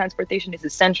public transportation is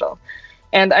essential.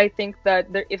 And I think that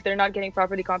if they're not getting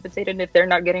properly compensated, and if they're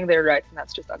not getting their rights, then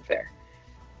that's just unfair.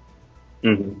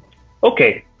 Mm-hmm.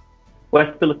 Okay,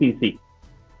 West Philippine Sea.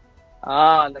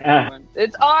 The good one.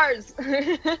 It's ours.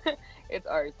 It's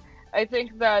ours. I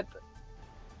think that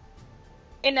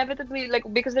inevitably, like,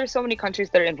 because there's so many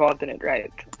countries that are involved in it,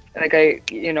 right? Like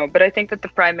but I think that the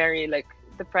primary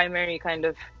kind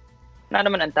of, not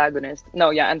an antagonist. No,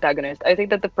 yeah, antagonist. I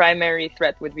think that the primary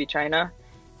threat would be China.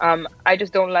 I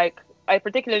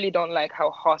particularly don't like how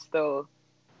hostile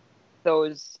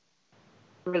those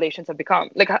relations have become.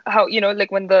 Like how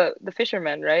like when the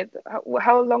fishermen, right?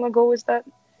 How long ago was that?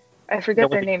 I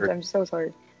forget their names. I'm so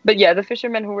sorry. But yeah, the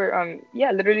fishermen who were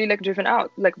literally like driven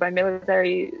out like by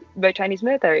Chinese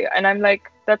military, and I'm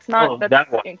like, that's not that's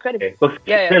that one. incredible. Okay. Look,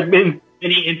 Yeah, there's been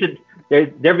many incidents. There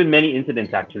have been many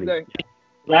incidents actually. Sorry.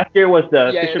 Last year was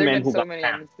the Yeah, fishermen there've who been so got many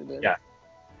banned. incidents. Yeah.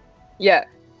 Yeah,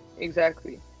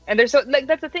 exactly. And there's so like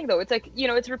that's the thing though. It's like, you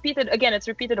know, it's repeated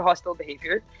hostile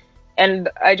behavior, and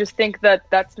I just think that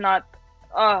that's not.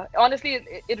 Honestly,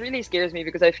 it really scares me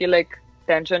because I feel like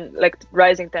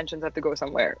rising tensions have to go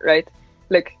somewhere, right?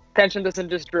 Like tension doesn't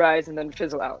just rise and then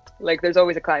fizzle out. Like there's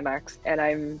always a climax,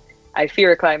 and I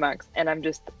fear a climax, and I'm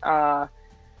just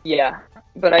yeah.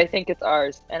 But I think it's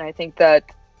ours, and I think that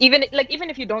even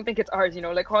if you don't think it's ours, you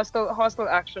know, like hostile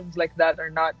actions like that are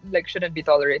not like shouldn't be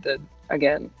tolerated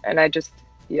again. And I just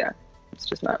it's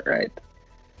just not right.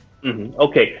 Mm-hmm.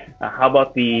 Okay. How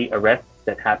about the arrest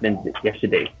that happened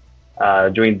yesterday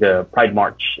during the Pride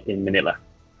March in Manila?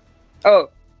 Oh,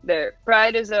 there.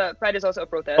 Pride is also a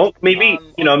protest. Oh, maybe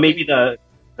maybe the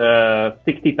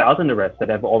 60,000 arrests that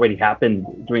have already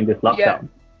happened during this lockdown. Yeah,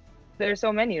 there's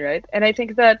so many, right? And I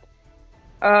think that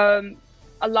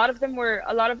a lot of them were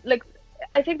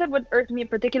I think that what irked me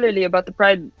particularly about the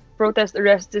Pride protest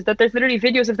arrests is that there's literally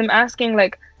videos of them asking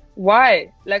like, why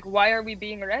are we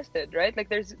being arrested, right? Like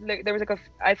there was like a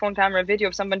iPhone camera video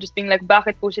of someone just being like,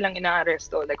 bakit po silang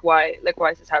inaaresto? Like why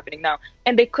is this happening now?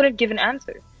 And they couldn't give an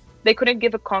answer. They couldn't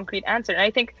give a concrete answer. And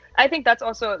I think that's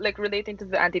also like relating to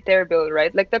the anti-terror bill,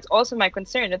 right? Like that's also my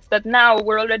concern. It's that now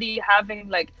we're already having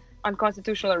like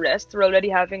unconstitutional arrests. We're already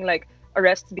having like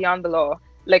arrests beyond the law,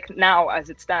 like now as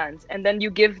it stands. And then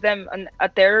you give them a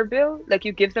terror bill, like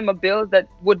you give them a bill that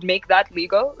would make that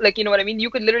legal. Like, you know what I mean? You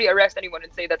could literally arrest anyone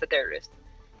and say that's a terrorist.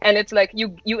 And it's like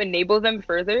you enable them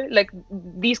further. Like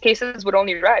these cases would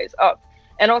only rise up.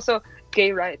 And also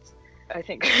gay rights, I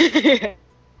think.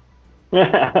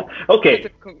 Okay,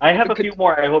 I have a few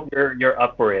more. I hope you're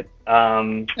up for it.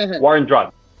 War on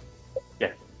drugs.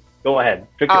 Yes, go ahead.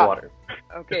 Drink your water.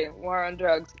 Okay, war on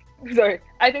drugs. Sorry,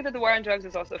 I think that the war on drugs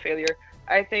is also a failure.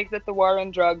 I think that the war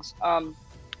on drugs, war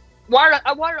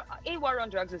on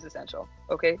drugs is essential.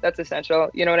 Okay, that's essential.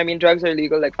 You know what I mean? Drugs are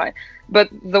legal, like fine. But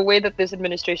the way that this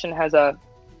administration has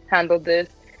handled this,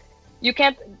 you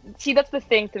can't see. That's the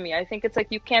thing to me. I think it's like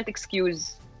you can't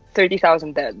excuse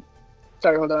 30,000 dead.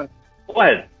 Sorry, hold on.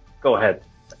 Go ahead.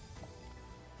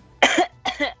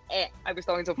 I was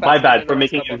talking so fast. My bad for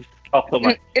making you talk so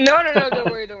much. No,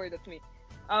 don't worry, that's me.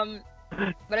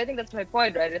 But I think that's my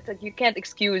point, right? It's like you can't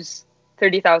excuse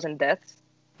 30,000 deaths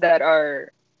that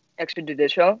are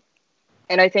extrajudicial,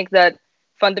 and I think that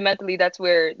fundamentally that's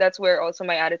where also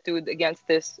my attitude against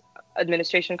this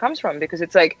administration comes from, because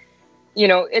it's like, you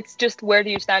know, it's just, where do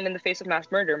you stand in the face of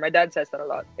mass murder? My dad says that a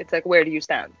lot. It's like, where do you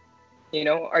stand? You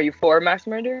know, are you for mass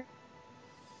murder?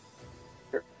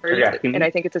 And I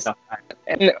think it's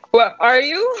well, are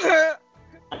you?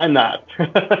 I'm not.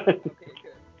 Okay,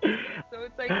 good. So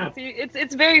it's like, see,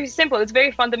 it's very simple. It's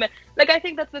very fundamental. Like, I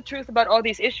think that's the truth about all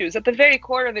these issues. At the very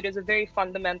core of it is a very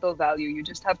fundamental value. You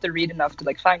just have to read enough to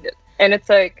like find it. And it's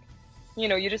like, you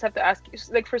know, you just have to ask,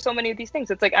 like, for so many of these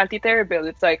things. It's like anti-terror bill.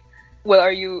 It's like, well,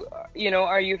 are you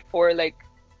for like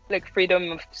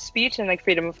freedom of speech and like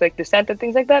freedom of like dissent and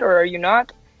things like that, or are you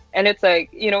not? And it's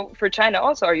like, you know, for China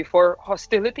also, are you for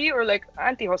hostility or like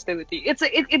anti-hostility?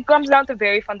 It comes down to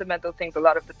very fundamental things a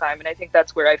lot of the time, and I think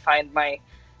that's where I find my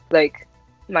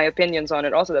opinions on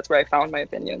it. Also, that's where I found my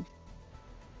opinions.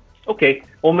 Okay,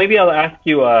 well, maybe I'll ask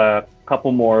you a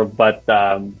couple more, but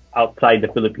outside the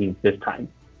Philippines this time.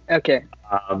 Okay.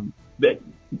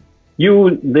 You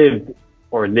live,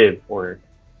 I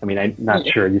mean, I'm not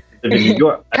sure. You live in New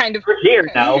York. Kind of. We're here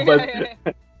now, but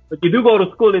but you do go to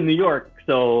school in New York,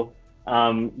 so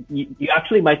you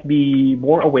actually might be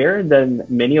more aware than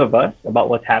many of us about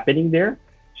what's happening there.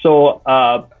 So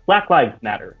Black Lives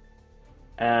Matter,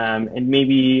 and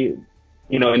maybe,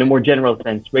 you know, in a more general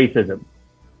sense, racism.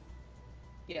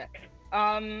 Yeah.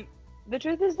 The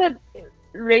truth is that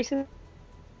racism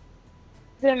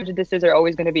and prejudices are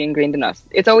always going to be ingrained in us.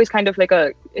 It's always kind of like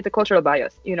it's a cultural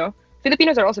bias, you know?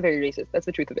 Filipinos are also very racist. That's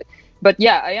the truth of it. But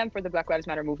yeah, I am for the Black Lives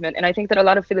Matter movement. And I think that a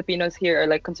lot of Filipinos here are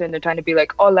like concerned. They're trying to be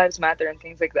like, all lives matter and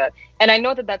things like that. And I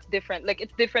know that that's different. Like,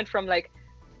 it's different from like,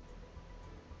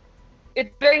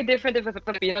 it's very different if a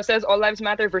Filipino says all lives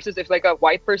matter versus if like a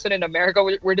white person in America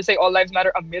were to say all lives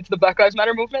matter amidst the Black Lives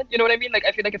Matter movement. You know what I mean? Like,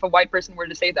 I feel like if a white person were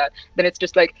to say that, then it's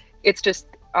just like, then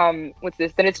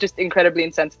it's just incredibly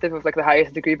insensitive of like the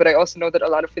highest degree. But I also know that a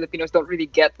lot of Filipinos don't really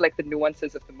get like the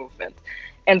nuances of the movement.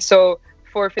 And so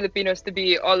for Filipinos to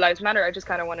be all lives matter, I just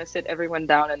kind of want to sit everyone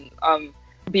down and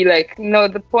be like, no,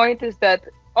 the point is that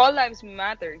all lives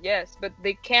matter, yes, but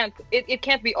they can't. It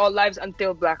can't be all lives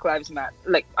until Black Lives matter,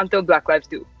 like until Black Lives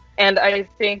do. And I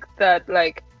think that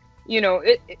like,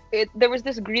 there was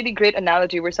this really great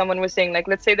analogy where someone was saying like,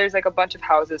 let's say there's like a bunch of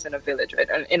houses in a village, right,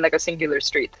 in like a singular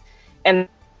street, and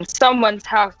someone's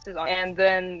house is on, and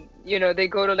then they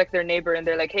go to like their neighbor and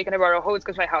they're like, hey, can I borrow a hose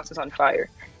because my house is on fire?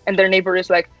 And their neighbor is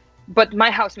like, but my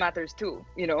house matters too,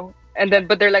 and then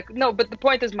but they're like, no, but the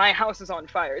point is my house is on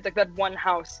fire. It's like that one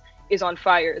house is on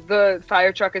fire. The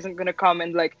fire truck isn't gonna come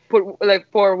and like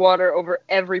pour water over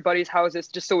everybody's houses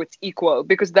just so it's equal,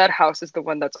 because that house is the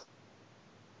one that's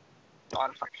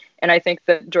on fire. And I think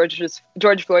that George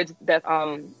Floyd's death,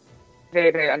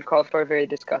 very, very uncalled for, very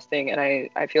disgusting, and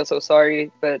I feel so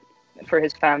sorry, but for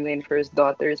his family and for his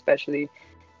daughter especially.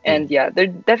 And yeah, there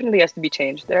definitely has to be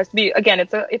change. There has to be, again,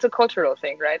 it's a cultural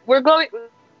thing, right?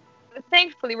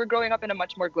 Thankfully, we're growing up in a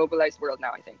much more globalized world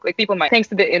now, I think. Like people might, thanks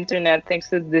to the internet, thanks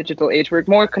to the digital age, we're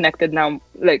more connected now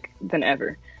like than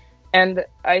ever. And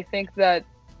I think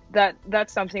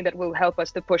that's something that will help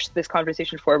us to push this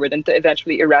conversation forward and to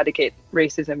eventually eradicate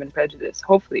racism and prejudice,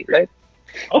 hopefully, right?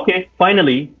 Okay,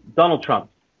 finally, Donald Trump.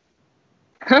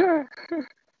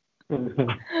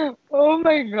 Oh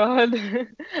my god.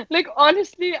 Like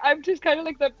honestly, I'm just kind of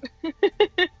like that.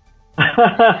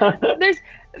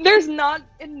 there's not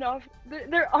enough,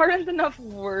 there aren't enough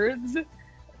words.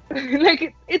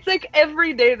 Like it's like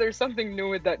every day there's something new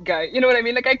with that guy, you know what I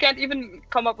mean? Like I can't even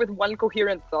come up with one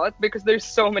coherent thought because there's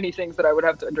so many things that I would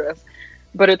have to address.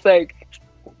 But it's like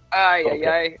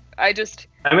I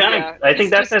think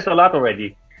that says a lot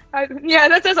already.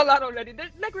 That says a lot already.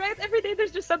 There's, like, right, every day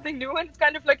there's just something new, and it's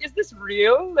kind of like, is this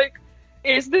real? Like,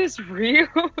 is this real?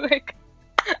 Like,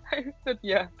 but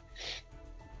yeah.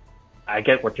 I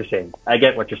get what you're saying.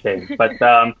 But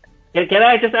can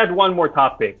I just add one more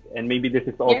topic? And maybe this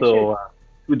is also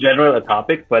too general a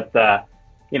topic, but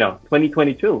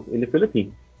 2022 in the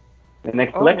Philippines, the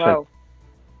next election. Wow.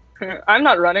 I'm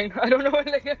not running. I don't know.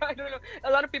 Like, I don't know. A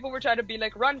lot of people were trying to be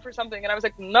like, run for something, and I was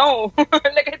like, no.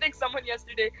 Like, I think someone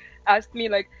yesterday asked me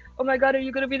like, oh my god, are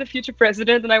you gonna be the future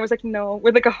president? And I was like, no,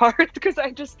 with like a heart, because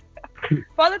I just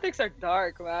politics are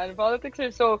dark, man. Politics are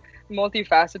so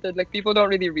multifaceted. Like people don't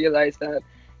really realize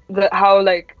how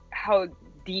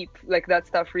deep like that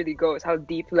stuff really goes. How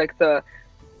deep like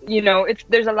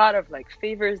there's a lot of like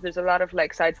favors, there's a lot of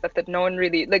like side stuff that no one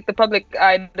really, like the public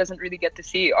eye doesn't really get to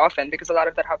see often, because a lot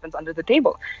of that happens under the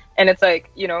table. And it's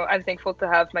like, I'm thankful to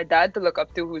have my dad to look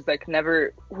up to,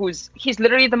 he's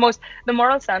literally the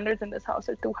moral standards in this house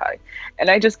are too high, and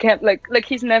I just can't like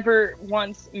he's never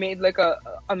once made like a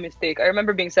mistake. I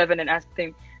remember being 7 and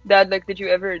asking Dad, like, did you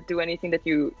ever do anything that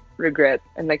you regret?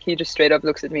 And like he just straight up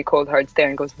looks at me, cold hard stare,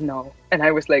 and goes, no. And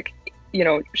I was like,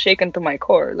 shaken to my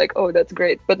core, like, oh, that's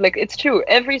great. But like it's true,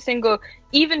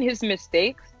 even his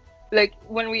mistakes, like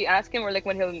when we ask him, or like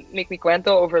when he'll make me cuento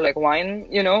over like wine,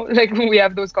 like we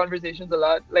have those conversations a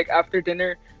lot, like after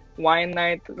dinner wine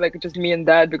night, like just me and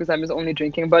Dad, because I'm his only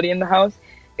drinking buddy in the house.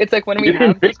 It's like when we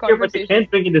have these conversations. But you can't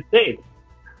drink in the States.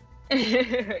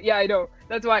 Yeah, I know,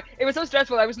 that's why it was so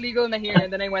stressful. I was legal in here,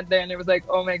 and then I went there and it was like,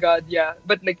 oh my god, yeah.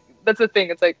 But like that's the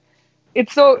thing, it's like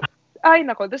it's so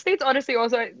the States honestly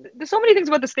also, there's so many things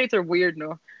about the States are weird,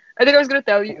 no? I think I was gonna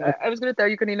tell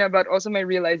you Kanina, about also my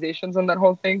realizations on that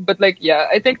whole thing. But like, yeah,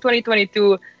 I think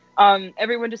 2022,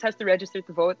 everyone just has to register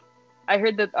to vote. I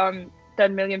heard that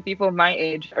 10 million people my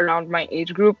age, around my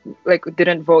age group, like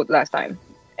didn't vote last time,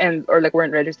 or like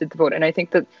weren't registered to vote. And I think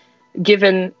that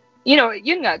given,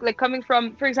 like coming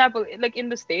from, for example, like in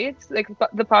the States, like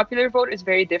the popular vote is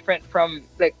very different from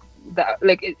like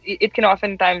it can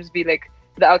oftentimes be like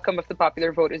the outcome of the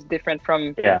popular vote is different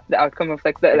from the outcome of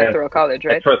like the electoral college,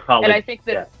 right? And I think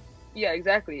that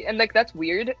exactly. And like that's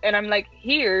weird. And I'm like,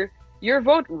 here your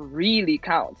vote really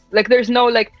counts. Like there's no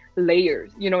like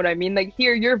layers, you know what I mean? Like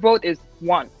here your vote is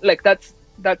one. Like that's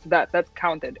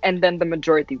counted, and then the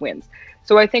majority wins.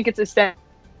 So I think it's essential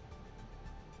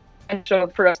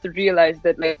for us to realize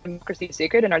that like democracy is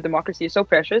sacred, and our democracy is so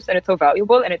precious, and it's so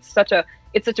valuable, and it's such a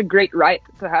great right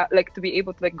to have, like, to be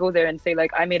able to like go there and say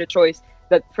like, I made a choice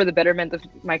that for the betterment of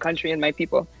my country and my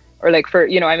people, or like for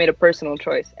I made a personal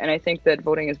choice. And I think that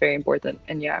voting is very important.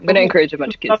 And yeah, I'm gonna encourage a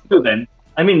bunch of kids. Then,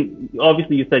 I mean,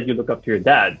 obviously you said you look up to your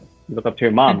dad, you look up to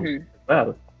your mom,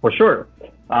 well, for sure.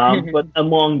 But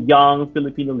among young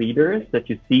Filipino leaders that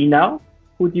you see now,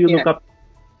 who do you look up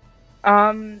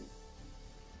to?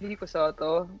 Vico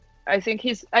Soto. I think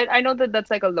I know that that's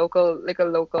like a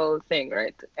local thing,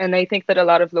 right? And I think that a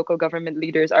lot of local government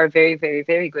leaders are very, very,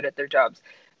 very good at their jobs.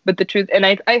 But the truth, and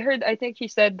I think he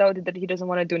said though that he doesn't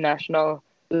want to do national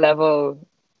level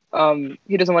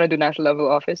He doesn't want to do national level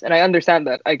office, and I understand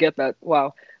that. I get that.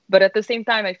 Wow. But at the same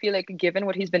time, I feel like given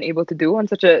what he's been able to do on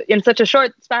in such a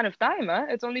short span of time,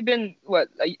 it's only been what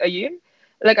a year.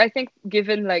 Like I think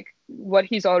given like what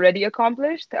he's already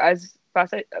accomplished as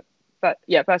Pasig.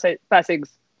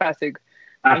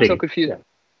 I'm so confused. Yeah.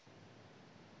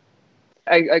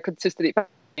 I consistently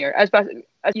here as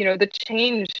you know, the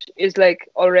change is like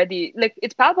already like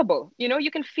it's palpable. You know,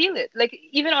 you can feel it. Like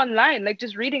even online, like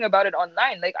just reading about it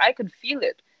online, like I could feel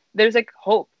it. There's like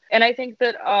hope, and I think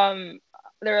that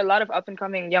there are a lot of up and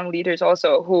coming young leaders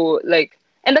also who like,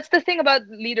 and that's the thing about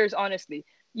leaders. Honestly,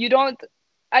 you don't.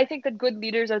 I think that good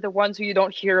leaders are the ones who you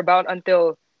don't hear about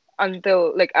until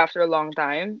like after a long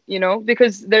time, you know,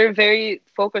 because they're very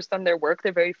focused on their work.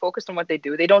 They're very focused on what they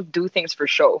do. They don't do things for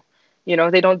show. You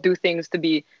know, they don't do things to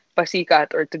be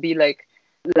pasikat or to be like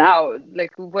loud.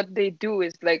 Like what they do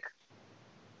is like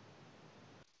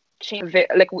change,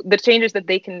 like the changes that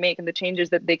they can make and the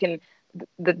changes that they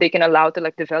can allow to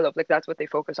like develop. Like that's what they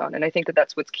focus on, and I think that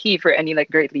that's what's key for any like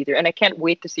great leader. And I can't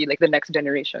wait to see like the next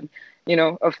generation, you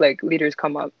know, of like leaders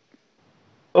come up.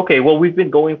 Okay, well, we've been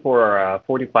going for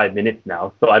 45 minutes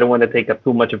now, so I don't want to take up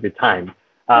too much of your time.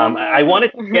 I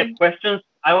wanted to get questions.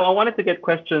 I wanted to get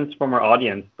questions from our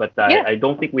audience, but I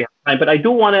don't think we have time. But I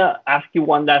do want to ask you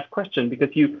one last question, because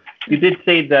you did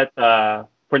say that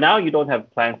for now you don't have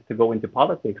plans to go into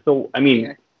politics. So, I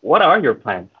mean, what are your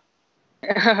plans?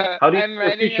 How do you I'm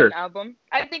writing an album.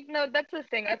 I think, no, that's the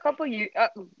thing. A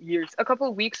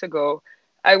couple weeks ago,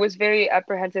 I was very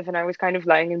apprehensive, and I was kind of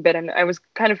lying in bed, and I was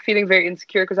kind of feeling very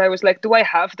insecure, because I was like, do I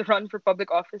have to run for public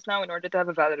office now in order to have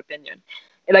a valid opinion?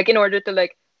 Like in order to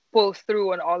like pull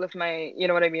through on all of my, you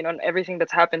know what I mean, on everything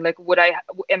that's happened, like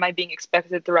am I being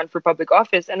expected to run for public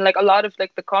office? And like a lot of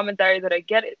like the commentary that I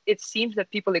get, it seems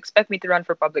that people expect me to run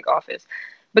for public office.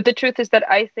 But the truth is that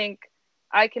I think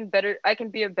I can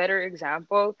be a better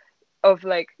example of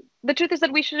like, the truth is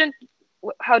that we shouldn't,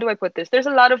 how do I put this? There's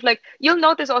a lot of like, you'll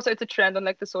notice also it's a trend on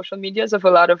like the social medias of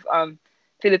a lot of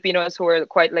Filipinos who are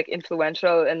quite like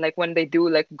influential, and like when they do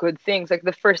like good things, like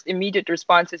the first immediate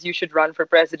response is you should run for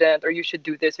president, or you should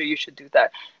do this, or you should do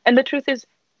that. And the truth is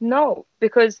no,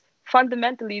 because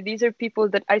fundamentally these are people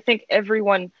that I think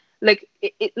everyone like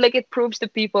it proves to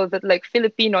people that like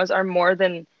Filipinos are more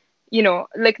than, you know,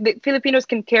 like the Filipinos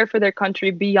can care for their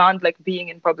country beyond like being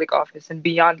in public office and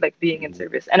beyond like being in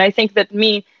service. And I think that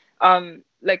me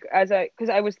like because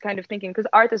I was kind of thinking, because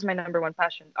art is my number one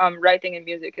passion. Writing and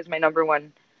music is my number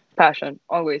one passion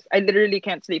always. I literally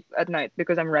can't sleep at night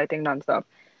because I'm writing nonstop.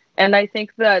 And I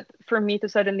think that for me to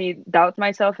suddenly doubt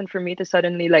myself, and for me to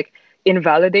suddenly like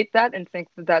invalidate that and think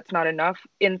that that's not enough,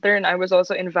 in turn I was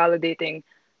also invalidating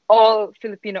all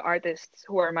Filipino artists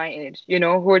who are my age, you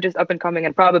know, who are just up and coming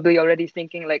and probably already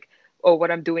thinking like, oh,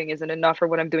 what I'm doing isn't enough, or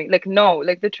what I'm doing. Like, no,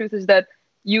 like the truth is that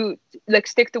you like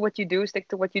stick to what you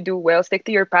do well, stick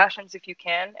to your passions if you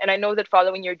can. And I know that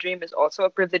following your dream is also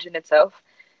a privilege in itself,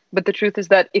 but the truth is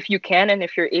that if you can and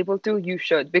if you're able to, you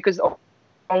should, because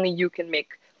only you can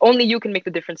make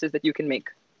the differences that you can make.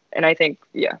 And I think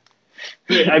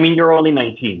I mean, you're only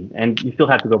 19 and you still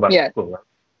have to go back to school, right?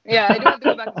 Yeah, I do have to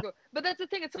go back to school. But that's the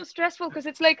thing, it's so stressful, because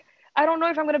it's like, I don't know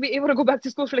if I'm going to be able to go back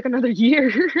to school for like another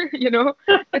year, you know?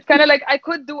 It's kind of like, I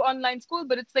could do online school,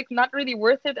 but it's like not really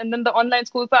worth it. And then the online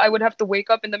school, I would have to wake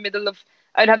up at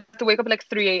like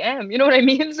 3 a.m. You know what I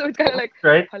mean? So it's kind of like,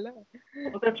 right. Hello.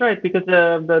 Well, that's right, because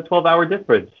the 12-hour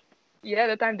difference. Yeah,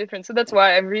 the time difference. So that's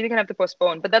why I'm really going to have to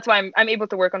postpone. But that's why I'm able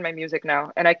to work on my music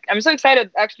now. And I'm so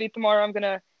excited. Actually, tomorrow I'm going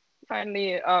to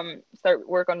finally start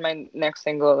work on my next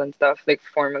single and stuff, like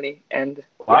formally. And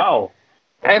wow.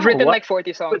 I've written like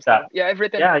 40 songs. Yeah, I've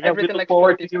written like 40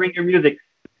 forward to hearing your music.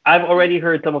 I've already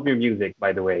heard some of your music,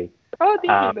 by the way. Oh,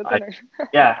 thank you. That's nice.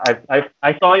 Yeah,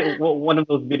 I saw one of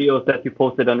those videos that you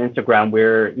posted on Instagram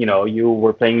where, you know, you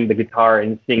were playing the guitar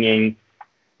and singing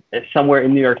somewhere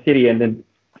in New York City, and then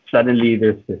suddenly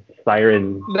there's this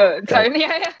siren. The siren,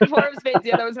 yeah. Forum Spades,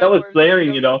 yeah, that was that was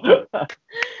blaring, you know.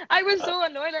 I was so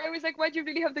annoyed. I was like, why'd you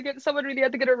really have to someone really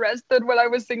had to get arrested while I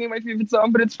was singing my favorite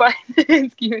song, but it's fine.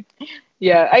 It's cute.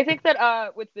 Yeah, I think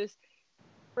that with this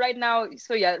right now,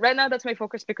 that's my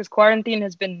focus, because quarantine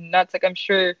has been nuts. Like, I'm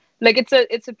sure, like,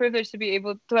 it's a privilege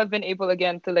to have been able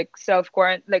again to like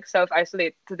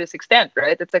self-isolate to this extent,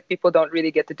 right? It's like people don't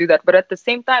really get to do that. But at the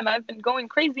same time, I've been going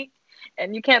crazy,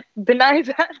 and you can't deny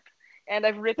that. And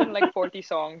I've written like 40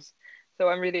 songs. So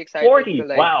I'm really excited. 40?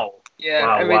 Wow. Yeah,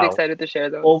 I'm really excited to share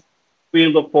those. Well, we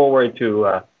look forward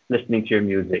to listening to your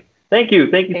music. Thank you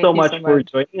so much for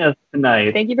joining us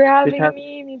tonight. Thank you for having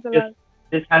me. It means a lot.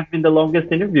 This has been the longest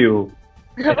interview.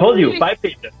 I told you, 5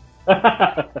 pages.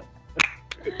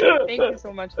 Thank you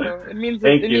so much, though. It means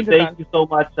Thank it you. means a Thank ton. you so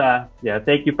much.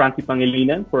 Thank you, Frankie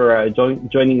Pangilinan, for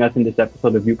joining us in this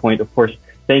episode of Viewpoint. Of course,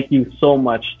 thank you so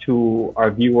much to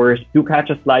our viewers. Do catch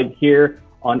us live here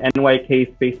on NYK's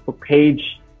Facebook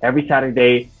page every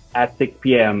Saturday at 6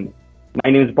 p.m. My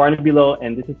name is Barnaby Lo,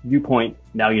 and this is Viewpoint.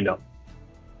 Now you know.